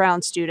Black and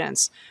Brown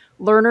students,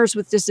 learners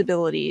with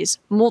disabilities,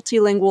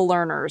 multilingual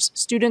learners,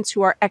 students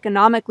who are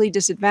economically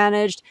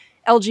disadvantaged,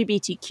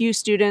 LGBTQ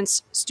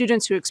students,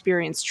 students who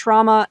experience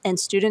trauma, and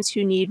students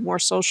who need more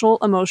social,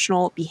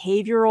 emotional,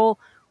 behavioral,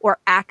 or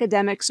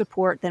academic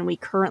support than we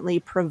currently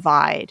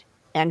provide,"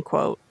 end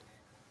quote.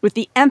 With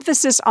the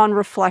emphasis on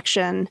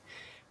reflection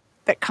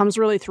that comes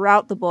really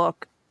throughout the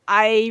book,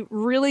 I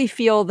really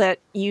feel that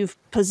you've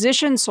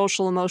positioned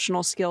social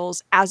emotional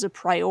skills as a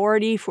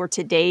priority for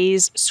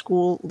today's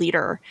school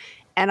leader.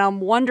 And I'm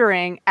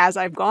wondering, as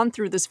I've gone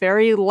through this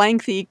very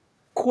lengthy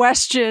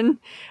question,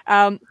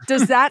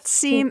 does that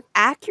seem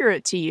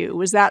accurate to you?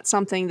 Was that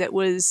something that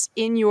was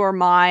in your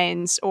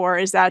minds, or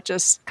is that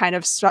just kind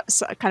of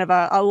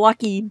a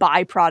lucky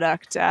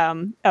byproduct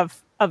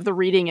of the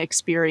reading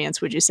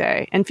experience, would you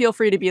say? And feel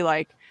free to be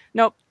like,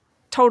 nope,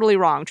 totally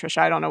wrong, Trisha.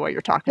 I don't know what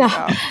you're talking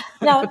about.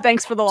 No, but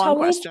thanks for the long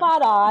question.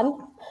 Spot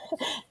on.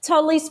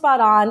 Totally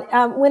spot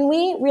on. When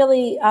we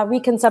really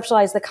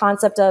reconceptualized the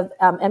concept of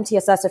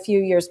MTSS a few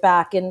years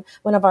back in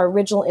one of our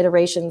original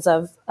iterations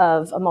of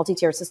a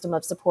multi-tier system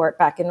of support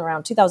back in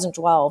around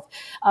 2012,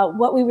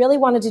 what we really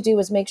wanted to do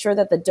was make sure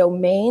that the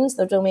domain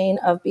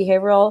of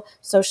behavioral,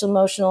 social,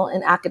 emotional,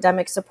 and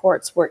academic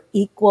supports were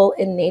equal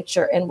in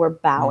nature and were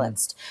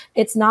balanced.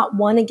 It's not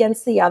one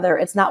against the other.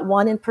 It's not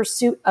one in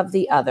pursuit of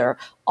the other.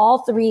 All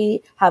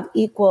three have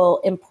equal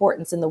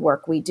importance in the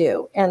work we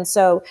do. And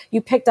so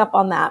you picked up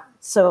on that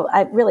So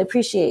I really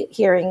appreciate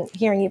hearing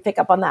you pick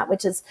up on that,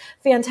 which is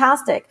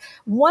fantastic.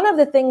 One of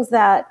the things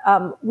that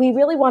we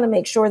really want to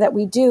make sure that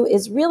we do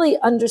is really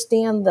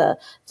understand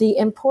the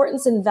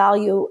importance and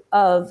value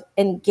of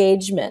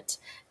engagement,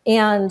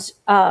 and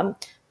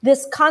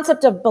this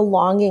concept of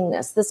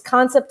belongingness, this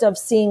concept of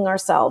seeing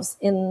ourselves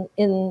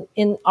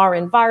in our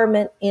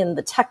environment, in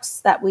the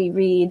texts that we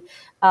read,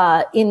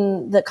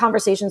 in the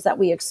conversations that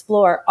we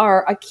explore,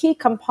 are a key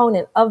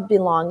component of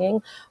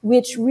belonging,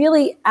 which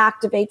really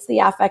activates the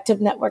affective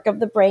network of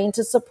the brain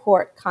to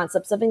support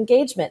concepts of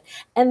engagement.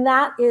 And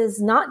that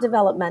is not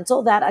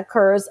developmental. That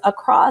occurs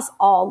across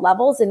all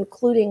levels,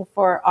 including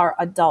for our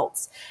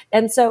adults.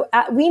 And so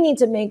we need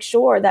to make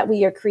sure that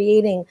we are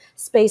creating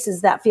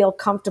spaces that feel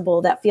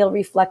comfortable, that feel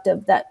reflective,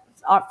 that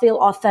feel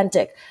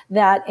authentic,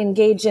 that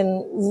engage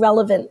in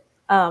relevant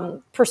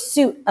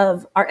pursuit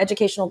of our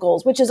educational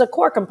goals, which is a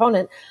core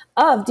component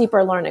of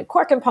deeper learning,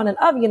 core component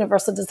of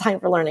universal design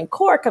for learning,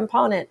 core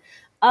component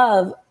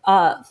of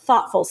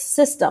thoughtful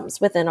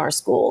systems within our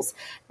schools.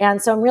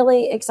 And so I'm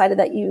really excited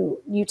that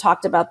you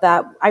talked about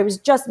that. I was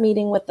just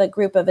meeting with a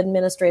group of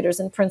administrators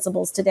and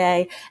principals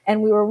today,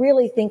 and we were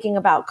really thinking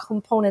about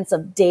components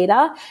of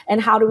data and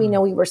how do we know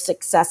we were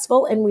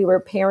successful, and we were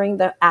pairing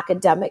the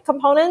academic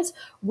components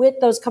with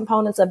those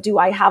components of, do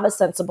I have a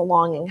sense of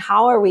belonging?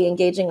 How are we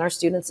engaging our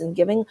students and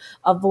giving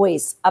a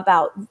voice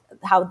about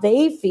how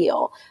they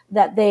feel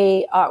that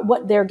they are,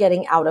 what they're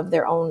getting out of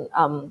their own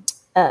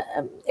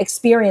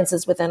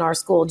experiences within our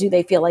school? Do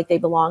they feel like they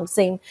belong?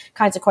 Same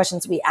kinds of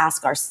questions we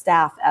ask our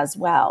staff as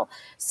well.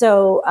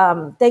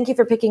 So thank you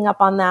for picking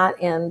up on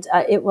that. And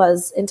it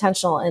was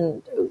intentional.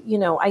 And,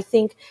 I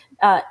think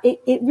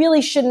it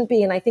really shouldn't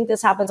be, and I think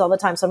this happens all the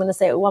time, so I'm going to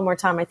say it one more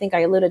time. I think I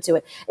alluded to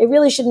it. It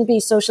really shouldn't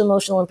be social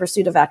emotional in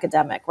pursuit of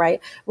academic,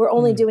 right? We're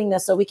only doing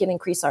this so we can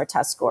increase our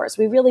test scores.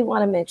 We really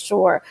want to make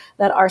sure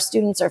that our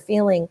students are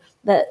feeling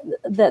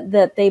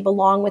that they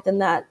belong within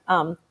that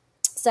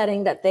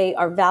setting, that they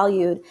are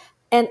valued,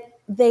 and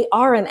they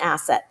are an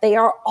asset. They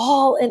are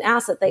all an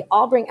asset. They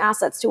all bring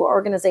assets to our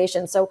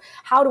organization. So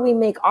how do we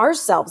make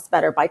ourselves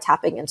better by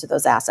tapping into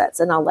those assets?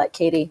 And I'll let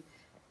Katie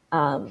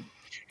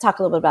talk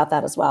a little bit about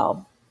that as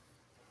well.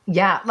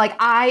 Yeah, like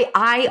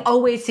I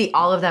always see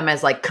all of them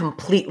as like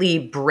completely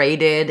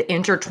braided,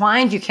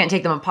 intertwined. You can't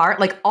take them apart.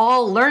 Like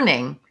all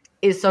learning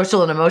is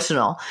social and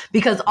emotional,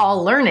 because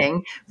all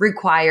learning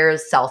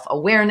requires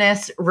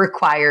self-awareness,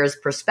 requires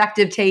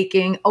perspective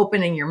taking,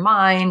 opening your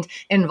mind,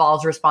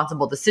 involves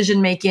responsible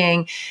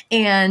decision-making.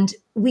 And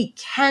we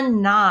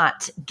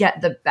cannot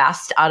get the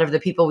best out of the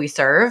people we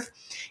serve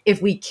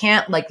if we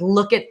can't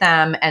look at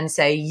them and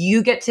say,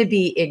 you get to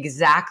be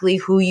exactly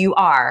who you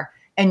are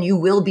and you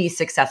will be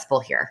successful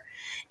here.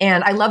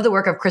 And I love the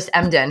work of Chris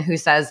Emden, who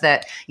says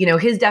that,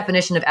 his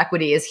definition of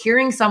equity is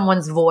hearing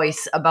someone's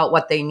voice about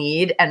what they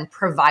need and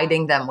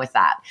providing them with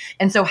that.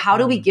 And so how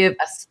do we give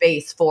a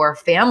space for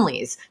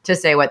families to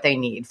say what they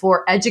need,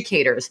 for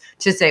educators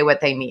to say what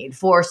they need,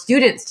 for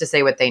students to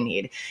say what they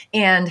need?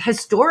 And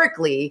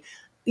historically,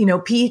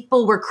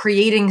 people were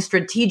creating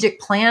strategic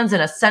plans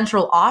in a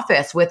central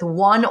office with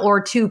one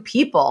or two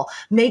people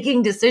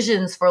making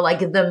decisions for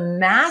the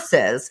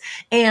masses.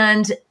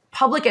 And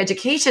public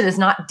education is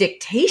not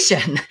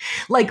dictation.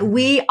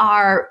 We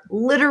are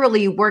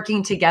literally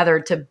working together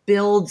to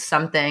build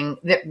something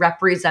that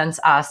represents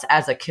us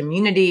as a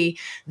community,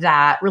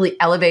 that really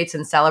elevates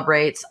and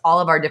celebrates all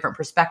of our different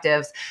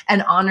perspectives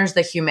and honors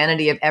the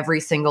humanity of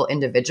every single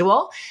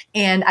individual.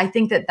 And I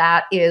think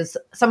that is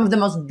some of the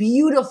most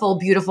beautiful,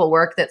 beautiful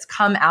work that's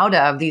come out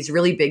of these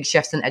really big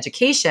shifts in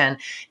education,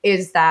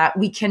 is that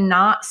we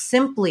cannot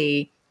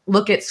simply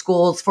look at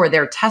schools for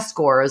their test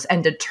scores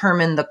and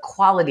determine the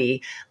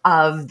quality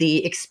of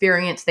the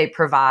experience they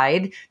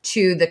provide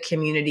to the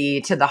community,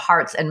 to the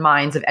hearts and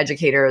minds of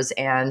educators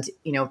and,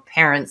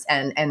 parents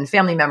and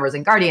family members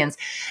and guardians.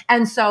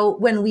 And so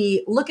when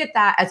we look at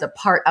that as a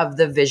part of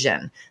the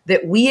vision,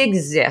 that we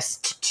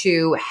exist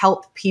to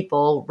help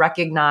people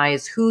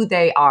recognize who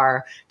they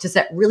are, to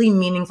set really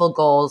meaningful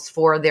goals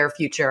for their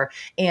future,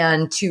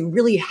 and to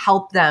really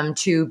help them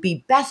to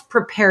be best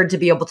prepared to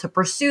be able to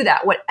pursue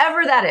that,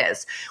 whatever that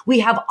is. We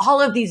have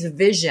all of these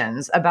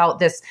visions about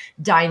this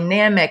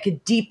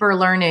dynamic, deeper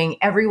learning,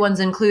 everyone's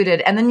included.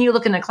 And then you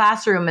look in a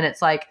classroom and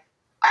it's like,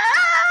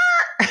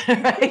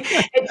 right?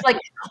 It's like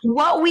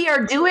what we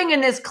are doing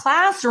in this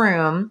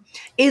classroom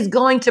is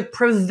going to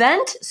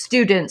prevent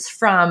students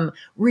from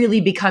really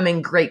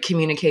becoming great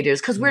communicators,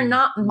 because we're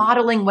not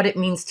modeling what it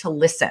means to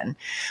listen.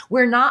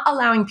 We're not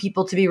allowing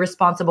people to be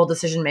responsible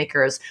decision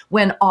makers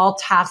when all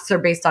tasks are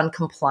based on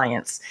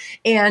compliance.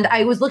 And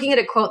I was looking at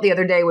a quote the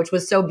other day, which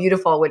was so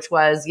beautiful, which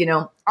was,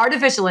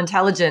 artificial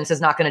intelligence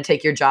is not going to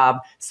take your job.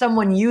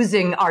 Someone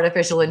using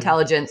artificial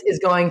intelligence is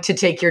going to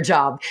take your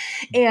job.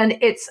 And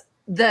it's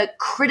the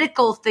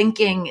critical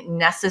thinking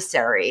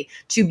necessary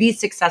to be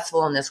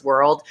successful in this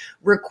world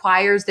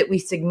requires that we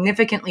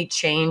significantly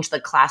change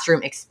the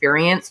classroom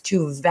experience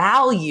to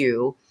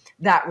value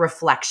that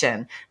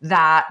reflection,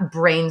 that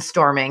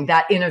brainstorming,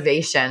 that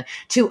innovation,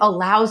 to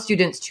allow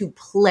students to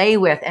play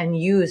with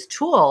and use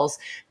tools,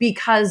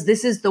 because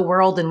this is the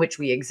world in which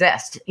we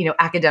exist. You know,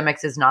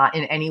 academics is not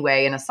in any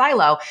way in a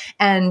silo.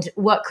 And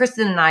what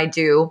Kristen and I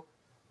do,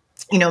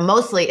 you know,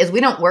 mostly is we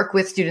don't work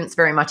with students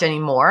very much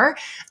anymore,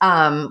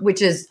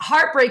 which is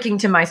heartbreaking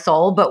to my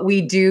soul, but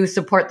we do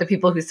support the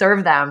people who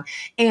serve them.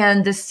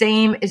 And the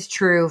same is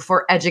true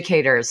for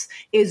educators,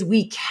 is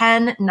we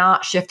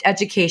cannot shift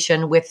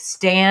education with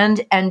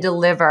stand and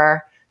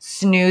deliver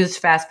snooze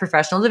fest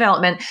professional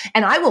development.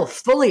 And I will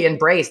fully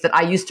embrace that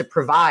I used to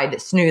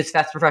provide snooze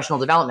fest professional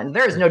development.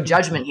 There is no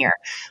judgment here,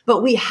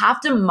 but we have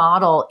to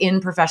model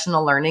in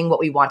professional learning what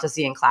we want to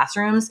see in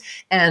classrooms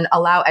and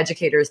allow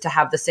educators to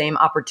have the same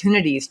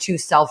opportunities to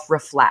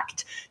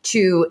self-reflect,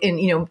 to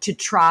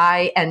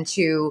try and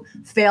to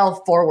fail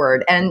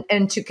forward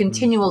and to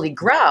continually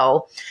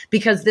grow,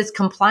 because this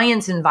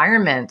compliance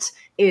environment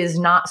is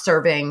not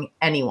serving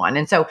anyone.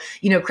 And so,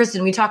 you know,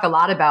 Kristen, we talk a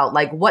lot about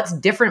like what's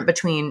different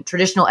between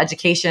traditional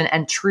education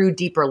and true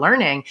deeper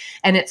learning.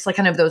 And it's like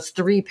kind of those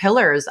three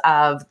pillars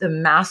of the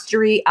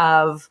mastery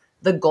of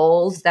the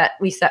goals that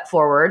we set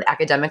forward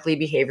academically,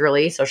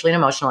 behaviorally, socially,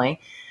 and emotionally,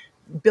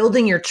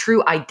 building your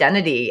true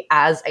identity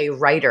as a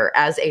writer,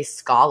 as a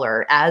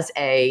scholar, as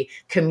a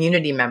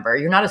community member.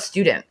 You're not a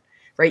student,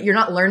 right? You're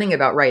not learning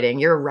about writing,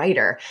 you're a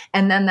writer.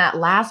 And then that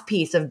last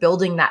piece of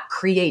building that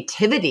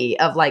creativity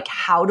of like,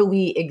 how do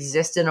we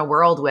exist in a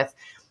world with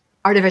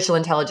artificial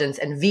intelligence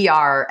and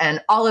VR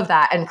and all of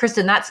that? And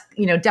Kristen, that's,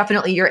 you know,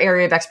 definitely your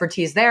area of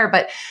expertise there.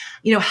 But,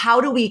 you know,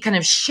 how do we kind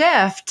of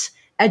shift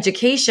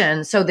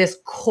education so this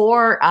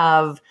core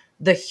of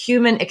the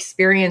human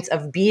experience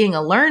of being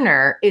a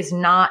learner is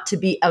not to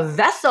be a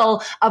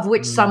vessel of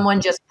which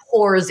someone just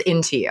pours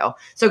into you?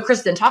 So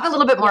Kristen, talk a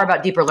little bit more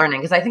about deeper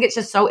learning, because I think it's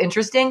just so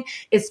interesting,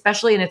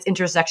 especially in its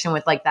intersection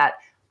with like that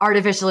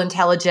artificial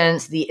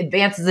intelligence, the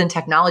advances in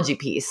technology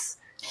piece.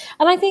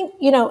 And I think,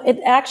 you know, it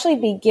actually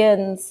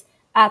begins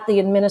at the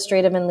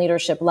administrative and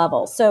leadership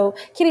level. So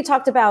Kitty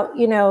talked about,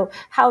 you know,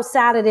 how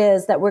sad it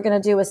is that we're going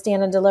to do a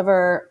stand and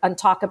deliver and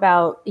talk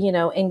about, you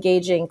know,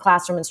 engaging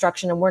classroom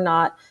instruction, and we're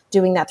not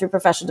doing that through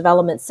professional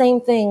development.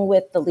 Same thing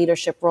with the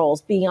leadership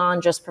roles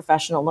beyond just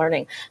professional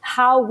learning.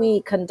 How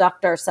we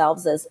conduct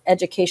ourselves as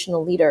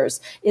educational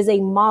leaders is a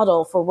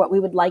model for what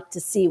we would like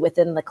to see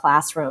within the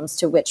classrooms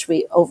to which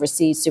we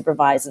oversee,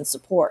 supervise, and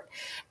support.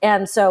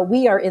 And so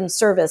we are in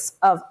service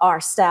of our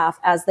staff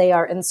as they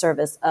are in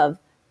service of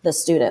the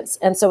students.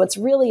 And so it's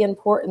really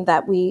important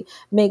that we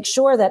make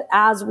sure that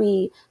as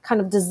we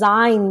kind of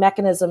design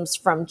mechanisms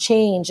from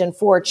change and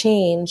for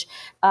change,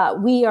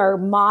 we are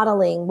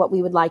modeling what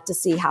we would like to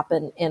see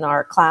happen in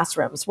our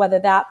classrooms, whether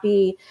that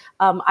be,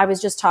 I was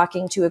just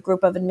talking to a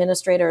group of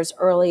administrators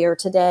earlier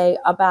today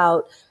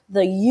about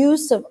the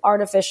use of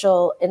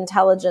artificial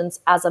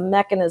intelligence as a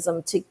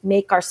mechanism to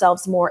make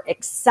ourselves more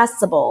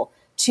accessible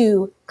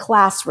to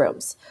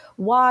classrooms.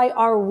 Why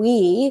are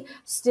we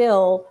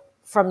still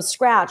from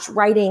scratch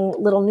writing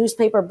little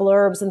newspaper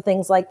blurbs and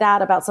things like that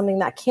about something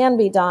that can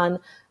be done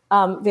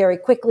very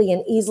quickly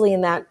and easily,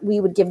 and that we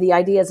would give the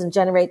ideas and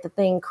generate the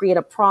thing, create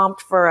a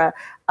prompt for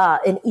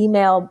an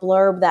email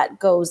blurb that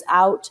goes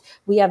out.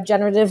 We have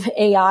generative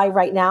AI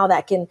right now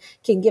that can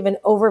give an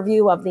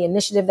overview of the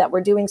initiative that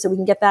we're doing, so we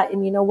can get that.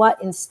 And you know what?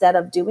 Instead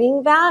of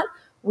doing that,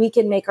 we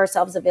can make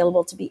ourselves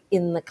available to be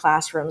in the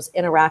classrooms,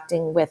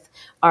 interacting with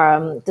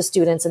the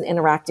students and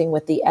interacting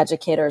with the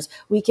educators.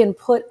 We can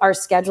put our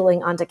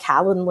scheduling onto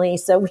Calendly,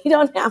 so we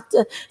don't have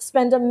to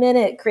spend a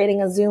minute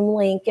creating a Zoom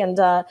link and,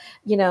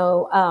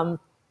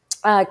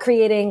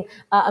 creating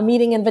a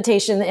meeting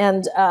invitation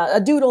and a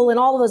doodle and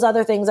all of those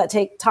other things that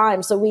take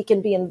time, so we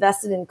can be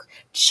invested in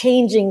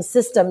changing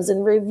systems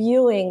and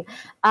reviewing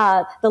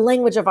the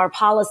language of our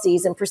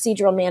policies and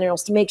procedural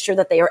manuals to make sure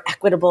that they are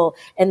equitable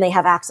and they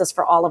have access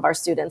for all of our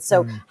students.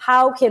 So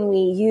how can we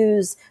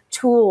use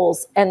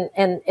tools and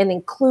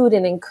include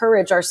and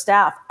encourage our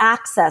staff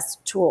access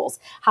tools?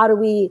 How do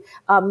we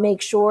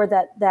make sure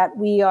that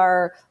we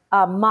are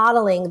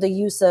modeling the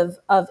use of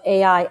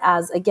AI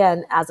as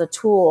a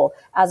tool,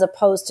 as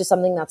opposed to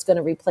something that's going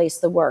to replace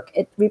the work?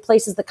 It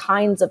replaces the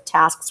kinds of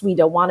tasks we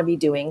don't want to be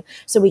doing,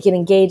 so we can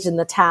engage in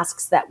the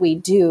tasks that we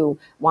do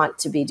want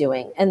to be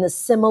doing. And the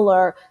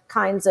similar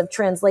kinds of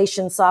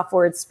translation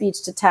software,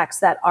 speech to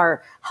text, that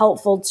are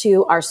helpful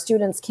to our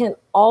students can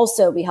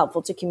also be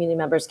helpful to community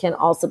members, can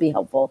also be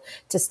helpful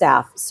to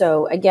staff.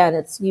 So again,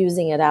 it's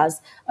using it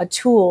as a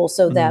tool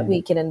so that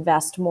we can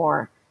invest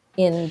more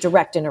in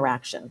direct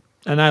interaction.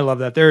 And I love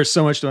that. There is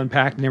so much to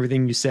unpack in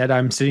everything you said.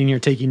 I'm sitting here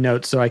taking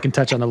notes so I can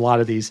touch on a lot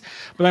of these.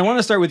 But I want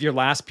to start with your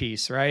last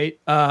piece, right?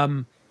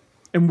 And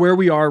where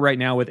we are right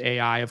now with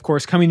AI. Of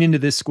course, coming into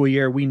this school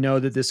year, we know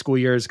that this school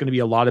year is going to be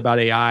a lot about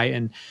AI.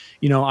 And,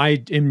 you know,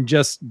 I am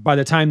just, by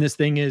the time this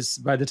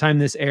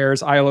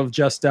airs, I'll have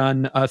just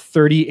done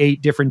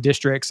 38 different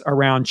districts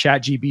around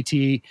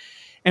ChatGPT.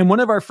 And one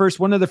of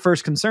the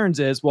first concerns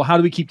is, well, how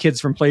do we keep kids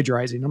from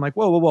plagiarizing? I'm like,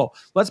 whoa.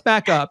 Let's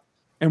back up.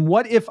 And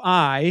what if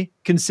I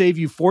can save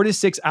you 4 to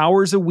 6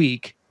 hours a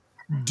week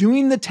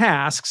doing the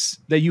tasks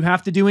that you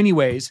have to do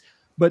anyways,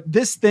 but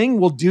this thing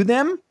will do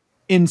them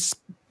in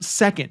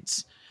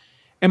seconds.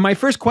 And my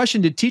first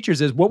question to teachers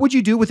is, what would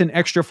you do with an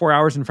extra 4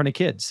 hours in front of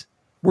kids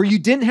where you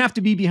didn't have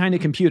to be behind a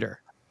computer,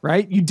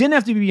 right? You didn't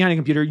have to be behind a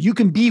computer. You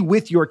can be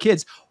with your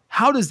kids.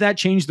 How does that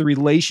change the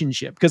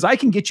relationship? Because I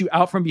can get you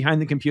out from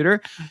behind the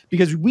computer,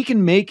 because we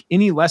can make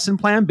any lesson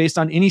plan based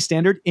on any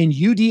standard in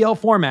UDL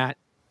format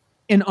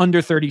in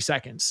under 30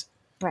 seconds.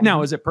 Right.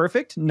 Now, is it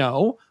perfect?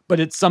 No, but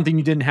it's something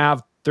you didn't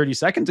have 30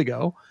 seconds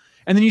ago.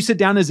 And then you sit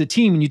down as a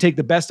team and you take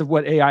the best of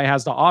what AI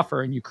has to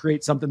offer and you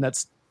create something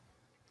that's,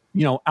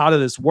 out of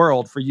this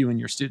world for you and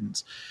your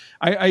students.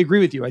 I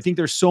agree with you. I think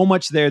there's so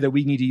much there that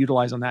we need to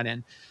utilize on that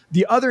end.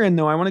 The other end,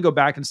 though, I want to go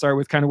back and start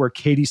with kind of where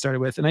Katie started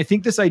with. And I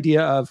think this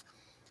idea of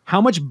how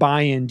much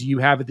buy-in do you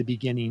have at the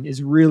beginning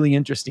is really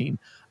interesting.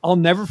 I'll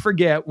never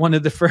forget one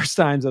of the first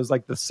times I was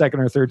like the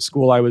second or third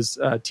school I was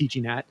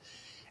teaching at.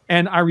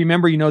 And I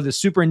remember, the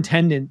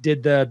superintendent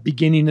did the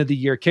beginning of the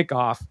year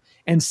kickoff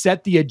and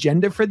set the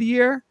agenda for the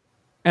year.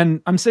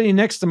 And I'm sitting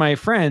next to my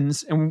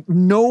friends and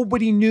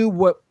nobody knew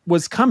what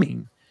was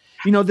coming.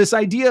 This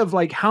idea of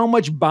like, how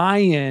much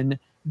buy-in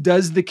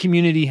does the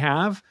community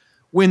have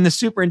when the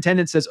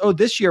superintendent says, oh,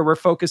 this year we're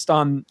focused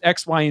on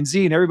X, Y, and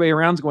Z, and everybody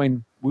around's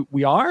going,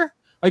 we are?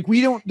 Like,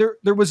 we don't,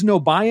 there was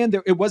no buy-in.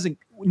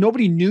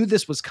 Nobody knew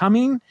this was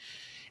coming.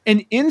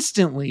 And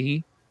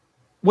instantly,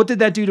 what did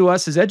that do to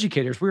us as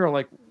educators? We were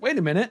like, wait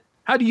a minute.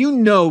 How do you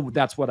know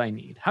that's what I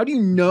need? How do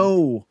you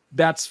know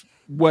that's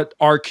what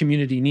our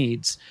community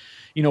needs?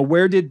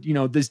 Where did,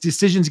 this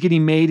decisions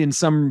getting made in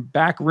some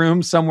back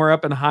room somewhere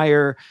up and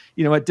higher,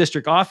 at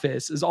district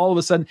office is all of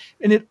a sudden,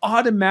 and it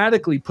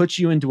automatically puts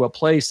you into a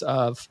place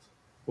of,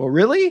 well,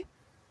 really?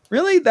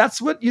 Really?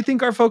 That's what you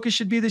think our focus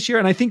should be this year?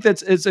 And I think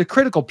it's a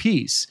critical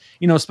piece,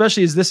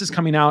 especially as this is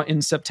coming out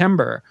in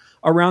September,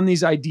 around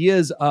these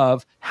ideas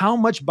of how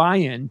much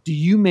buy-in do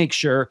you make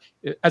sure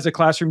as a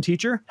classroom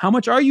teacher, how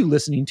much are you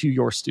listening to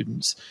your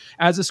students?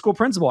 As a school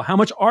principal, how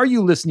much are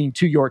you listening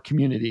to your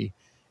community?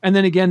 And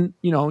then again,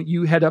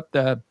 you head up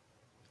to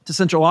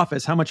central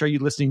office, how much are you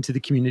listening to the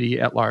community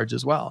at large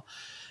as well?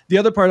 The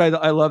other part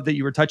I love that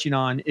you were touching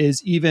on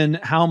is even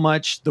how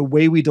much the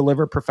way we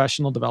deliver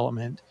professional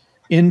development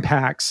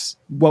impacts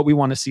what we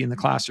want to see in the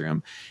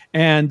classroom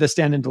and the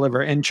stand and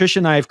deliver. And Trish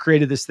and I have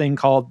created this thing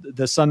called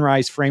the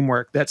Sunrise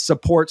Framework that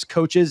supports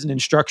coaches and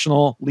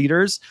instructional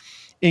leaders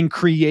in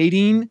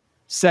creating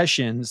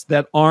sessions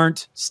that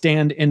aren't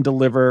stand and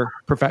deliver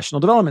professional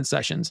development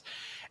sessions.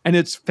 And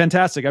it's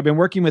fantastic. I've been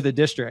working with a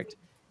district,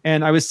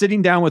 and I was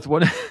sitting down with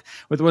one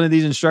of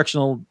these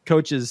instructional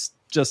coaches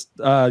just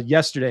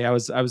yesterday. I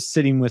was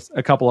sitting with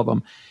a couple of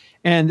them,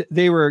 and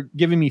they were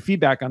giving me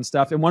feedback on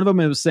stuff. And one of them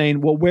was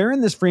saying, well, where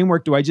in this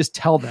framework do I just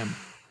tell them?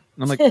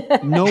 And I'm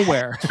like,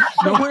 nowhere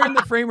in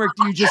the framework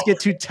do you just get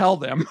to tell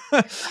them.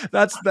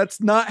 That's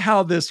not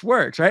how this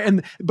works.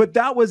 Right. But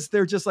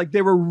they're just like,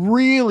 they were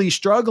really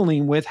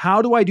struggling with,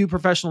 how do I do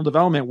professional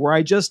development where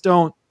I just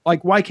don't,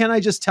 like, why can't I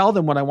just tell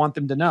them what I want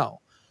them to know?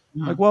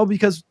 Like, well,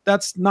 because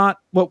that's not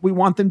what we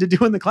want them to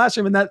do in the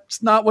classroom. And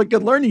that's not what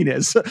good learning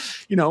is,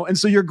 and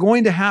so you're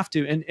going to have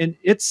to, and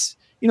it's,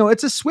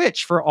 it's a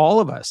switch for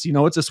all of us.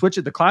 It's a switch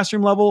at the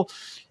classroom level.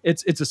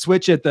 It's a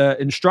switch at the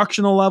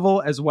instructional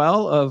level as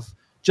well, of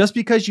just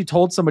because you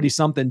told somebody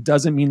something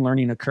doesn't mean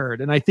learning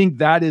occurred. And I think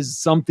that is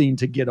something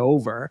to get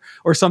over,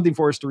 or something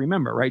for us to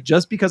remember, right?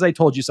 Just because I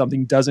told you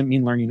something doesn't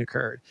mean learning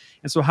occurred.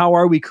 And so how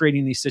are we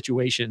creating these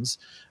situations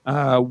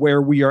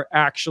where we are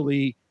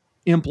actually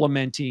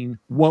implementing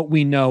what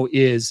we know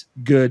is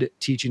good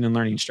teaching and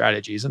learning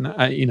strategies, and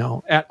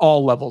at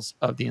all levels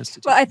of the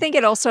institution? Well, I think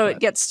it also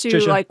gets to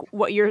Tricia, like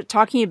what you're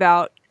talking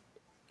about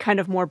kind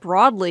of more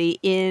broadly,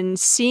 in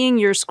seeing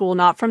your school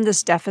not from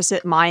this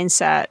deficit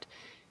mindset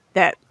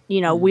that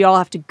we all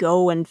have to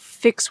go and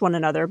fix one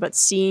another, but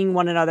seeing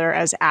one another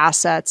as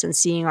assets and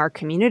seeing our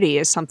community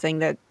as something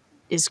that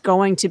is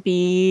going to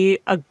be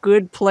a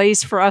good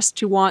place for us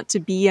to want to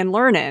be and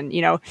learn in.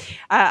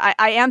 I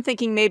am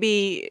thinking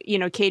maybe,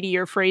 Katie,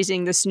 you're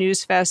phrasing the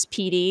snooze fest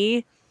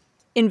PD.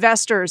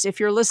 Investors, if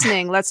you're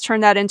listening, let's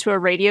turn that into a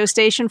radio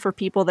station for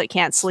people that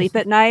can't sleep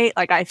at night.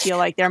 Like, I feel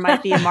like there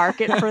might be a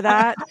market for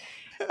that.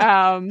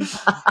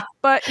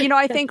 But,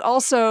 I think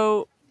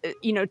also,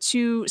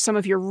 to some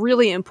of your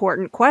really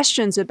important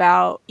questions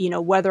about,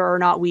 whether or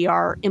not we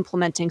are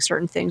implementing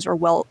certain things, or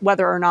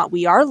whether or not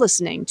we are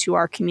listening to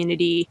our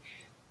community,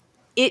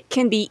 it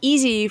can be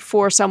easy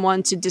for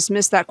someone to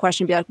dismiss that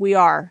question and be like, we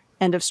are,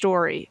 end of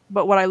story.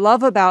 But what I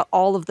love about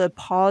all of the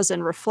pause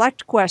and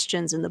reflect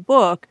questions in the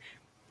book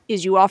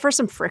is you offer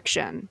some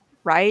friction,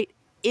 right?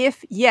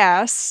 If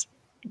yes,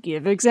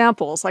 give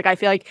examples. Like, I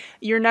feel like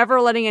you're never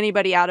letting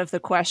anybody out of the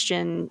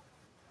question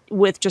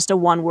with just a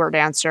one-word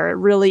answer. It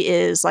really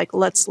is like,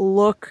 let's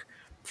look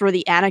for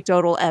the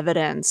anecdotal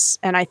evidence.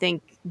 And I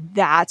think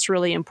that's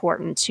really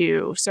important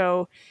too.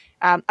 So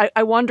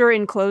I wonder,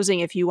 in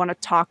closing, if you want to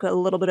talk a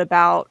little bit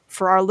about,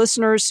 for our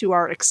listeners who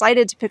are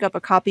excited to pick up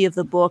a copy of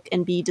the book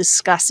and be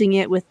discussing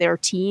it with their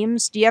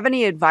teams, do you have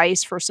any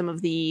advice for some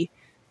of the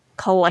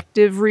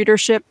collective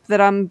readership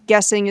that I'm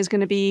guessing is going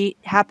to be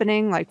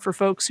happening, like for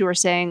folks who are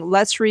saying,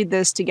 let's read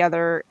this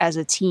together as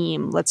a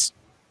team. Let's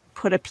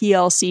put a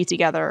PLC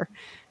together.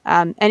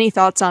 Any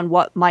thoughts on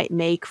what might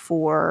make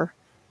for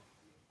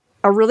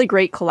a really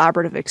great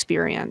collaborative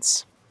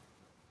experience?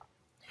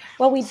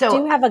 Well, we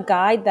do have a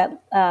guide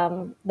that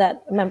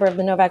that a member of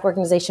the Novak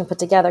organization put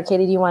together.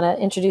 Katie, do you want to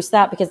introduce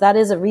that? Because that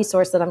is a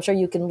resource that I'm sure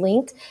you can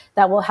link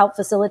that will help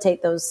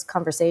facilitate those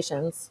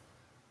conversations.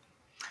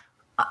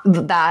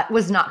 That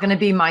was not going to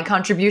be my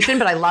contribution,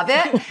 but I love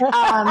it. What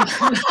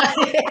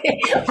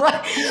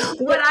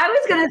I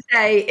was going to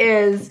say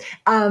is,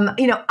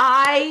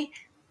 I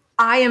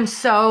am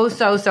so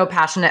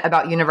passionate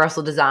about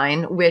universal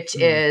design, which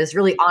is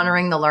really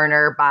honoring the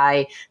learner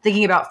by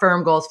thinking about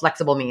firm goals,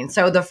 flexible means.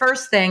 So the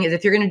first thing is,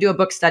 if you're going to do a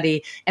book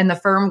study and the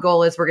firm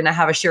goal is we're going to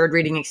have a shared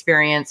reading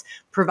experience,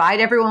 provide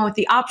everyone with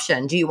the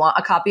option. Do you want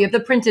a copy of the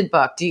printed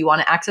book? Do you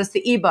want to access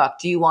the ebook?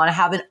 Do you want to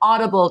have an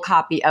audible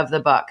copy of the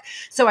book?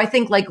 So I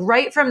think like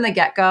right from the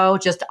get-go,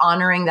 just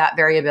honoring that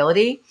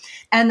variability.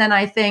 And then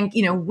I think,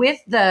 with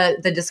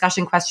the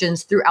discussion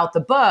questions throughout the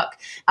book,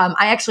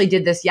 I actually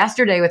did this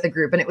yesterday with a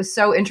group, and it was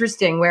so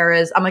interesting.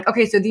 Whereas I'm like,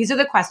 okay, so these are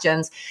the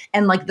questions,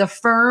 and like the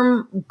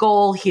firm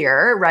goal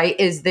here, right,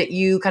 is that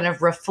you kind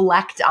of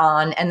reflect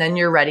on, and then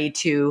you're ready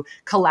to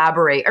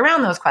collaborate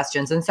around those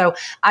questions. And so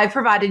I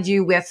provided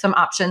you with some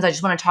options. I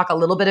just want to talk a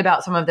little bit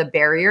about some of the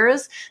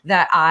barriers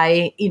that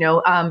I,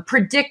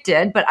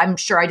 predicted, but I'm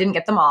sure I didn't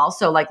get them all.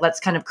 So like,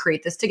 let's kind of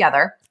create this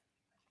together.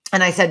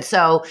 And I said,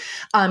 so,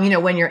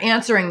 when you're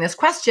answering this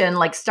question,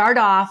 like start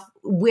off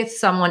with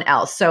someone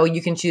else. So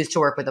you can choose to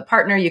work with a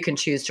partner. You can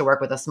choose to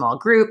work with a small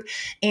group.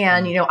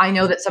 And, I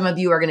know that some of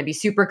you are going to be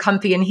super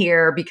comfy in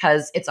here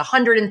because it's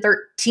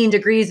 113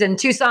 degrees in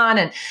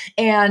Tucson.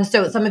 And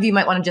so some of you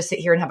might want to just sit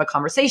here and have a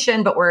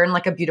conversation, but we're in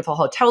like a beautiful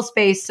hotel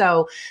space.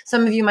 So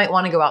some of you might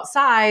want to go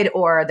outside,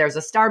 or there's a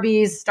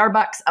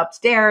Starbucks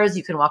upstairs.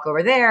 You can walk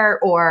over there,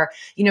 or,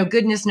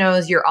 goodness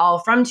knows you're all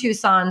from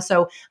Tucson.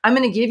 So I'm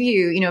going to give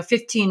you,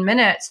 15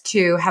 minutes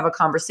to have a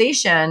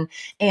conversation.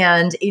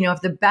 And,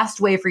 if the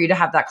best way for you to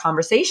have that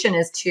conversation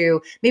is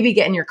to maybe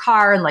get in your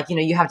car and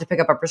you have to pick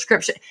up a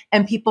prescription.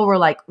 And people were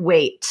like,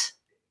 wait,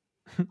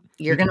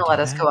 you're going to let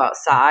us go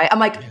outside? I'm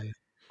like,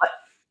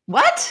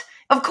 what?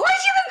 Of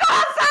course you can go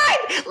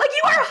outside. Like,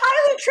 you are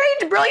highly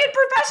trained, brilliant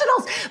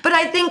professionals. But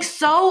I think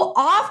so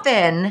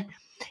often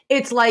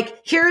it's like,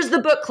 here's the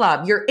book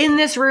club. You're in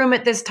this room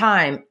at this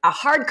time, a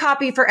hard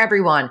copy for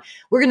everyone.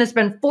 We're going to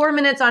spend 4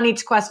 minutes on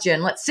each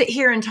question. Let's sit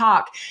here and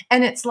talk.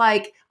 And it's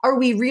like, are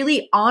we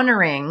really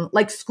honoring,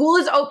 like, school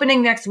is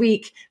opening next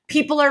week.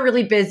 People are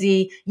really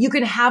busy. You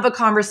can have a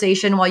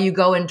conversation while you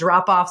go and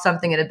drop off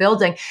something at a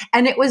building.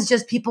 And it was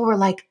just, people were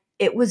like,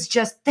 it was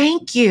just,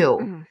 thank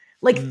you.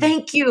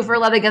 Thank you for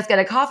letting us get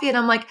a coffee. And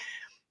I'm like,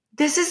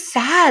 this is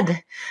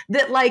sad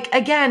that, like,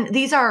 again,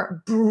 these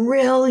are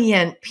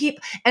brilliant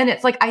people. And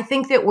it's like, I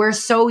think that we're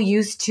so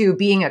used to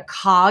being a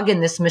cog in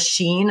this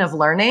machine of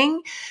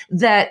learning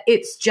that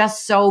it's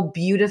just so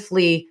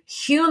beautifully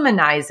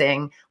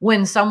humanizing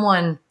when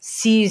someone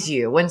sees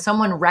you, when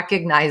someone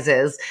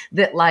recognizes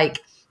that, like,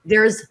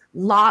 there's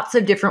lots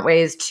of different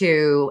ways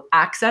to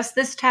access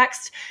this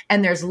text,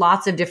 and there's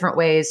lots of different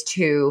ways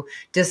to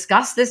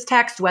discuss this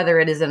text, whether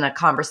it is in a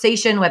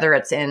conversation, whether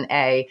it's in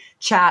a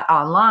chat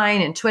online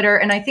and Twitter.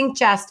 And I think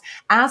just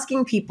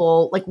asking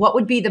people, like, what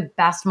would be the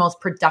best, most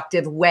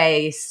productive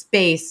way,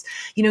 space?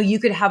 You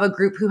could have a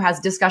group who has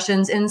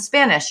discussions in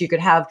Spanish. You could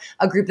have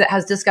a group that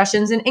has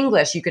discussions in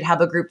English. You could have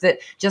a group that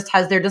just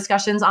has their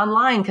discussions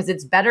online because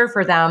it's better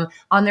for them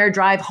on their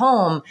drive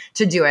home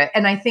to do it.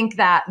 And I think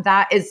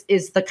that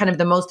is the kind of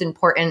the most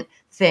important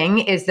thing,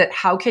 is that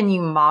how can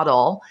you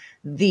model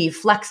the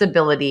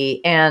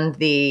flexibility and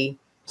the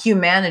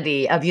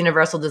humanity of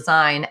universal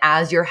design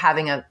as you're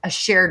having a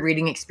shared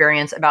reading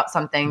experience about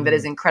something that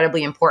is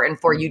incredibly important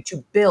for you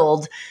to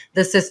build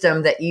the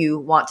system that you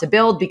want to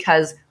build,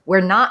 because we're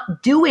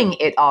not doing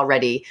it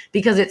already,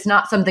 because it's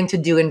not something to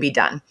do and be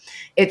done.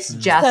 It's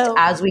just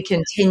as we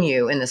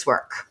continue in this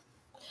work.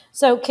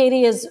 So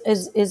Katie is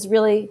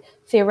really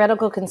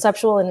theoretical,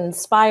 conceptual, and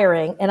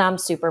inspiring, and I'm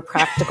super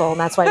practical, and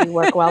that's why we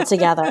work well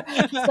together.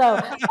 So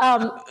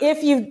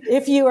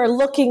if you are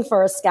looking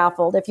for a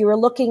scaffold, if you are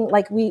looking,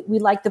 like, we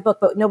like the book,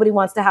 but nobody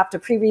wants to have to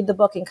pre-read the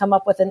book and come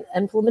up with an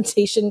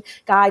implementation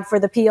guide for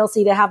the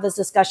PLC to have this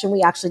discussion,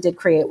 we actually did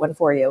create one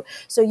for you.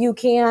 So you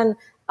can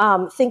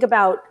think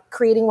about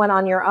creating one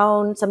on your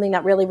own, something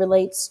that really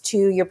relates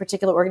to your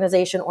particular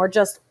organization, or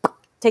just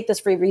take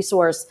this free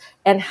resource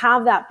and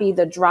have that be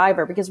the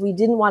driver, because we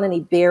didn't want any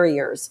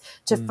barriers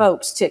to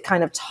folks to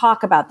kind of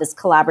talk about this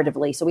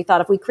collaboratively. So we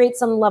thought if we create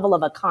some level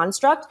of a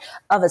construct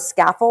of a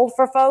scaffold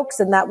for folks,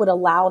 and that would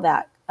allow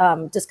that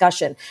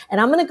discussion.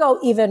 And I'm going to go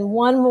even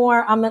one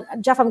more.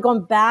 Jeff, I'm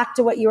going back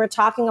to what you were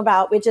talking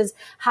about, which is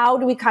how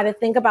do we kind of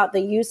think about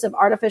the use of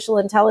artificial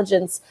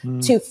intelligence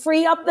to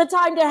free up the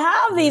time to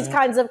have these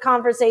kinds of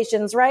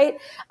conversations, right?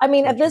 I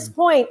mean, at this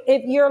point,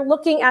 if you're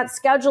looking at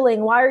scheduling,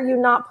 why are you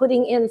not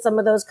putting in some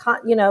of those,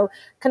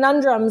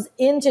 conundrums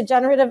into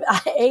generative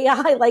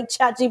AI like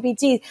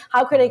ChatGPT?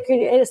 How could I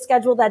create a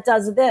schedule that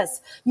does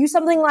this? Use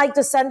something like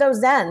Descendo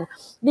Zen,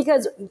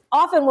 because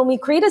often when we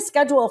create a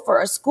schedule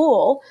for a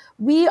school,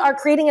 we are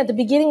creating at the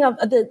beginning of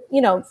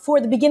for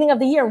the beginning of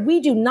the year. We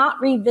do not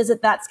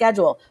revisit that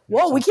schedule.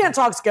 Whoa, we can't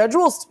talk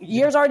schedules.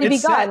 Year's already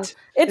begun.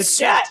 It's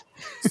set.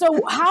 So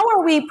how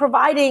are we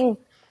providing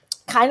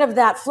kind of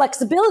that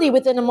flexibility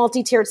within a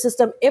multi-tiered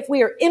system if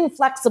we are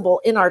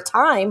inflexible in our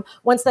time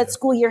once that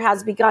school year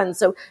has begun?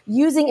 So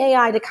using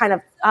AI to kind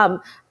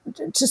of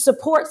to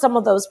support some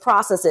of those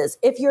processes.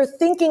 If you're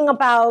thinking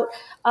about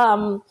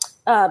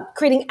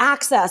creating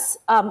access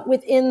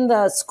within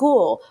the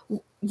school,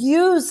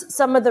 use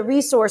some of the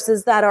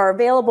resources that are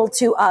available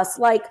to us,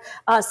 like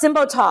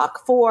SymboTalk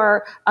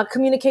for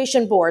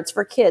communication boards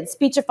for kids,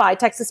 Speechify,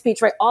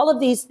 text-to-speech, right? All of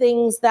these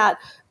things that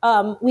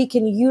we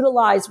can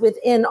utilize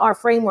within our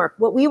framework.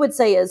 What we would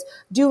say is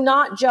do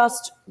not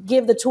just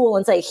give the tool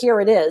and say,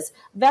 here it is.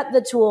 Vet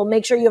the tool.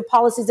 Make sure you have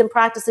policies and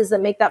practices that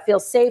make that feel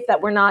safe,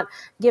 that we're not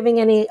giving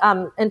any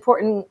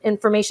important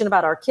information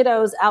about our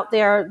kiddos out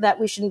there that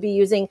we shouldn't be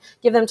using.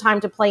 Give them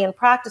time to play and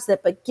practice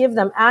it, but give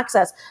them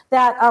access.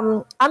 That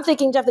I'm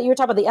thinking, Jeff, that you were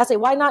talking about the essay.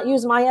 Why not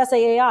use my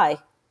essay AI?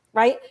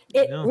 Right?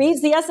 It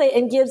reads the essay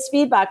and gives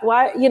feedback.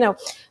 Why,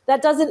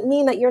 that doesn't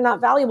mean that you're not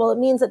valuable. It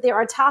means that there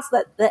are tasks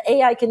that the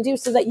AI can do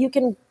so that you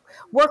can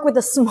work with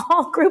a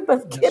small group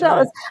of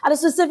kiddos at a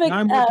specific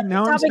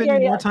now I'm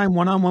spending more time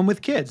one-on-one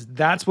with kids.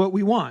 That's what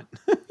we want.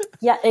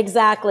 Yeah,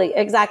 exactly.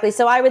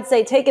 So I would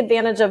say take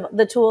advantage of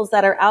the tools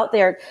that are out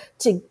there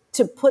to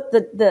put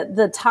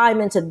the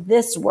time into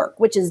this work,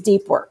 which is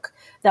deep work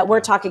that we're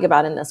talking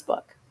about in this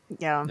book.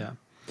 Yeah.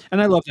 And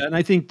I love that. And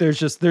I think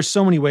there's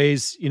so many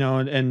ways,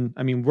 and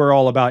I mean, we're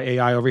all about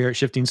AI over here at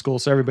Shifting School,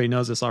 so everybody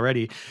knows this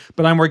already.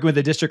 But I'm working with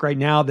a district right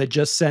now that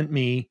just sent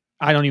me,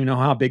 I don't even know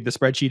how big the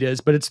spreadsheet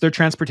is, but it's their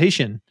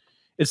transportation.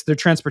 It's their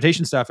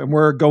transportation stuff. And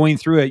we're going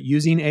through it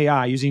using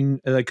AI, using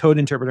the code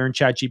interpreter and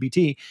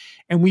ChatGPT.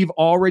 And we've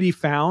already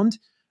found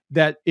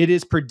that it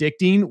is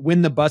predicting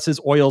when the bus's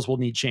oils will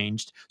need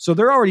changed. So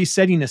they're already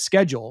setting a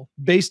schedule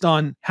based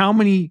on how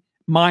many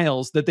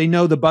miles that they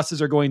know the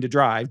buses are going to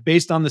drive,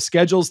 based on the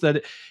schedules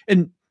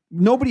and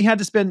nobody had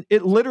to spend,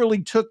 it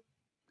literally took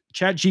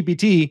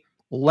ChatGPT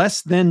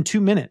less than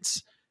 2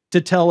 minutes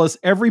to tell us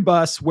every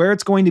bus, where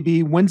it's going to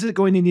be, when's it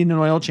going to need an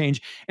oil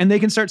change, and they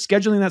can start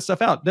scheduling that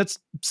stuff out. That's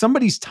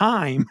somebody's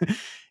time.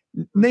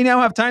 They now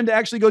have time to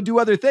actually go do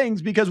other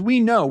things because we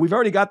know we've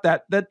already got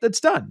that's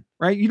done,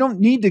 right? You don't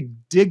need to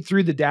dig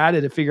through the data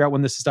to figure out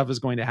when this stuff is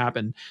going to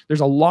happen. There's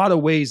a lot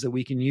of ways that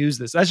we can use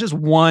this. That's just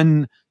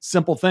one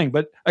simple thing.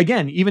 But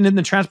again, even in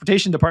the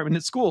transportation department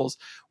at schools,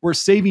 we're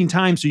saving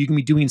time so you can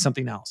be doing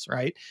something else,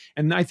 right?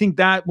 And I think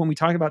that when we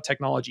talk about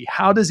technology,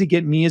 how does it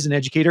get me as an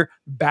educator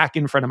back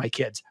in front of my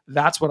kids?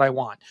 That's what I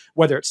want.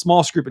 Whether it's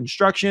small group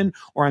instruction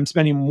or I'm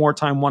spending more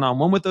time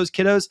one-on-one with those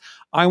kiddos,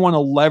 I want to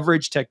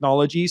leverage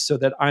technology so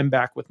that I'm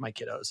back with my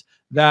kiddos.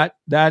 That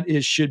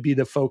should be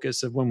the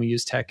focus of when we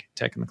use tech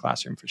in the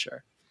classroom for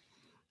sure.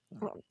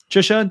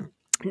 Trisha?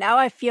 Now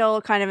I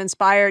feel kind of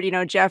inspired.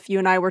 Jeff, you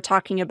and I were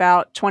talking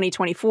about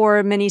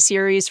 2024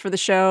 mini-series for the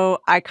show.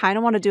 I kind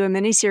of want to do a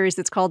mini-series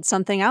that's called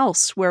Something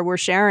Else, where we're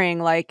sharing,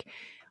 like,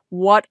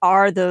 what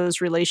are those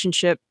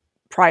relationship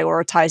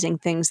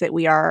prioritizing things that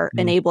we are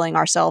enabling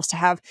ourselves to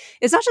have.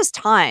 It's not just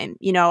time.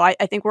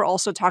 I think we're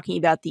also talking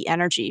about the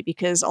energy,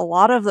 because a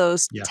lot of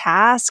those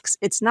tasks,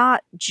 it's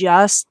not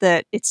just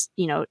that it's,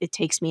 it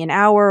takes me an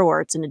hour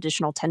or it's an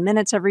additional 10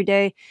 minutes every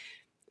day.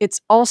 It's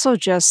also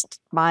just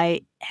my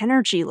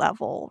energy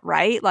level,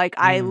 right? Like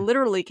I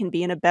literally can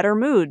be in a better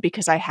mood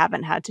because I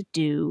haven't had to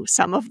do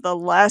some of the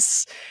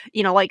less,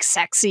 like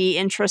sexy,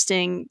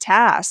 interesting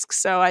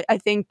tasks. So I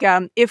think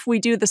if we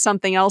do the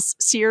Something Else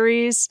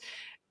series,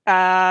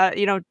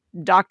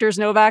 Doctors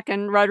Novak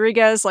and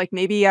Rodriguez, like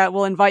maybe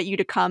we'll invite you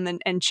to come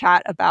and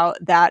chat about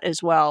that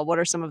as well. What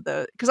are some of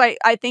because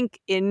I think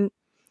in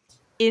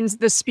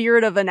the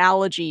spirit of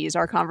analogies,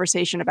 our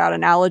conversation about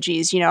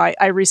analogies,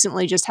 I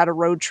recently just had a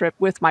road trip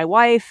with my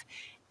wife,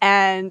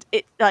 and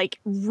it like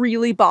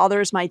really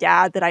bothers my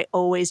dad that I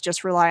always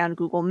just rely on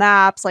Google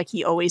Maps. Like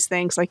he always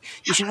thinks like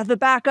you should have the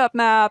backup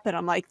map. And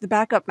I'm like, the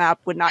backup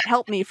map would not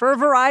help me for a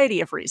variety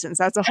of reasons.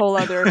 That's a whole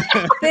other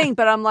thing.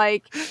 But I'm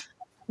like,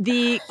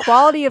 the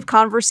quality of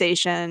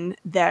conversation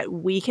that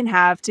we can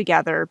have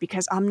together,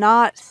 because I'm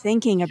not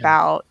thinking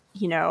about,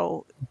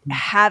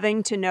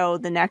 having to know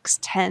the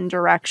next 10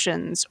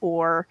 directions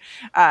or,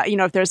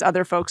 if there's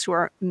other folks who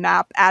are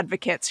map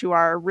advocates who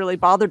are really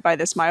bothered by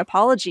this, my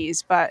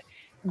apologies. But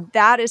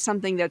that is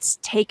something that's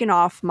taken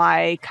off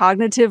my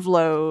cognitive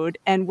load,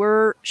 and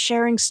we're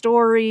sharing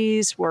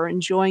stories. We're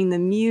enjoying the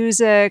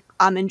music.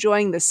 I'm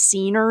enjoying the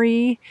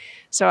scenery.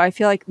 So I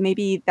feel like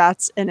maybe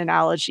that's an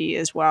analogy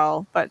as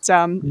well. But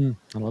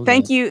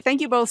thank you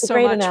both so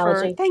much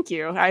analogy. Thank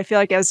you. I feel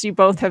like as you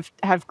both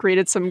have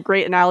created some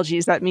great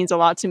analogies, that means a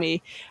lot to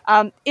me.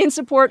 In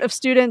support of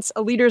students,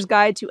 A Leader's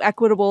Guide to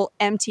Equitable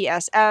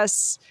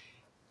MTSS.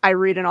 I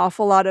read an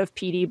awful lot of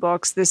PD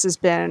books. This has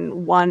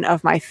been one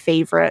of my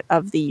favorite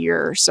of the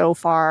year so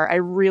far. I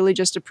really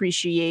just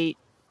appreciate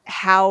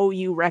how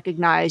you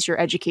recognize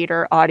your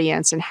educator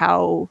audience and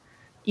how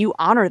you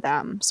honor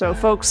them. So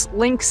folks,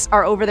 links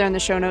are over there in the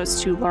show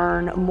notes to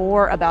learn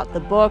more about the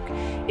book.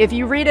 If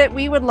you read it,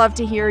 we would love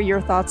to hear your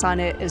thoughts on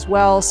it as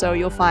well. So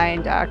you'll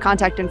find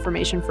contact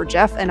information for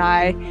Jeff and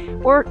I,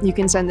 or you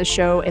can send the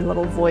show a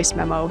little voice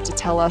memo to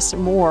tell us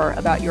more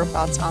about your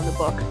thoughts on the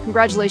book.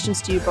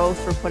 Congratulations to you both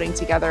for putting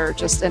together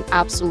just an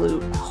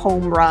absolute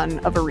home run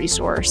of a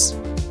resource.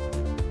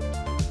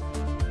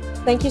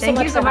 Thank you so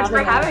much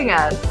for having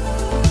us.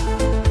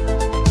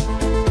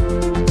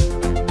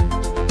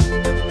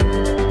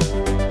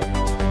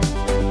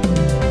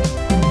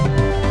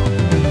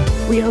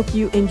 We hope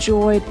you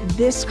enjoyed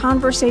this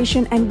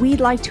conversation, and we'd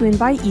like to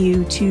invite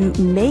you to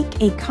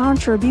make a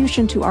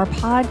contribution to our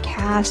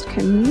podcast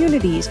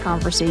community's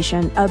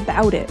conversation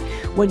about it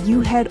when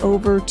you head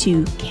over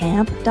to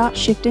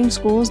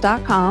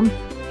camp.shiftingschools.com.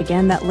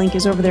 Again, that link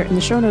is over there in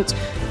the show notes.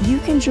 You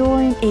can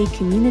join a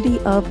community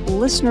of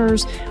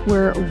listeners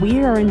where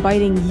we are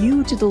inviting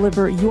you to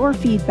deliver your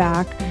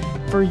feedback,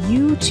 for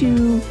you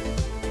to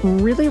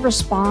really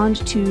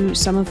respond to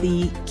some of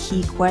the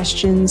key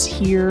questions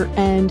here.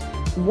 And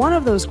one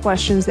of those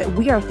questions that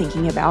we are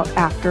thinking about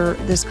after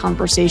this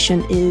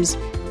conversation is,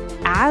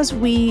 as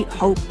we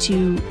hope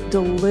to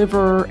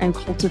deliver and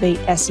cultivate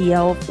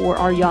SEL for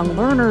our young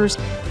learners,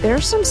 there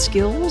are some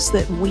skills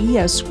that we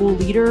as school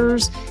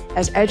leaders,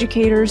 as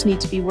educators, need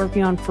to be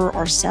working on for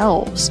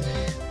ourselves.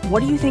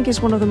 What do you think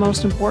is one of the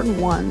most important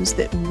ones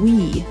that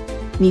we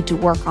need to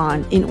work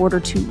on in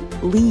order to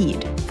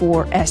lead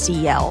for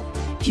SEL?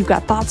 If you've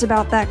got thoughts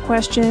about that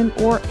question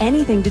or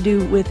anything to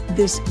do with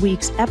this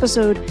week's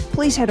episode,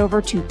 please head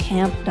over to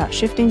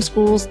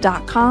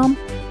camp.shiftingschools.com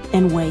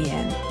and weigh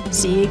in.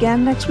 See you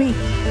again next week.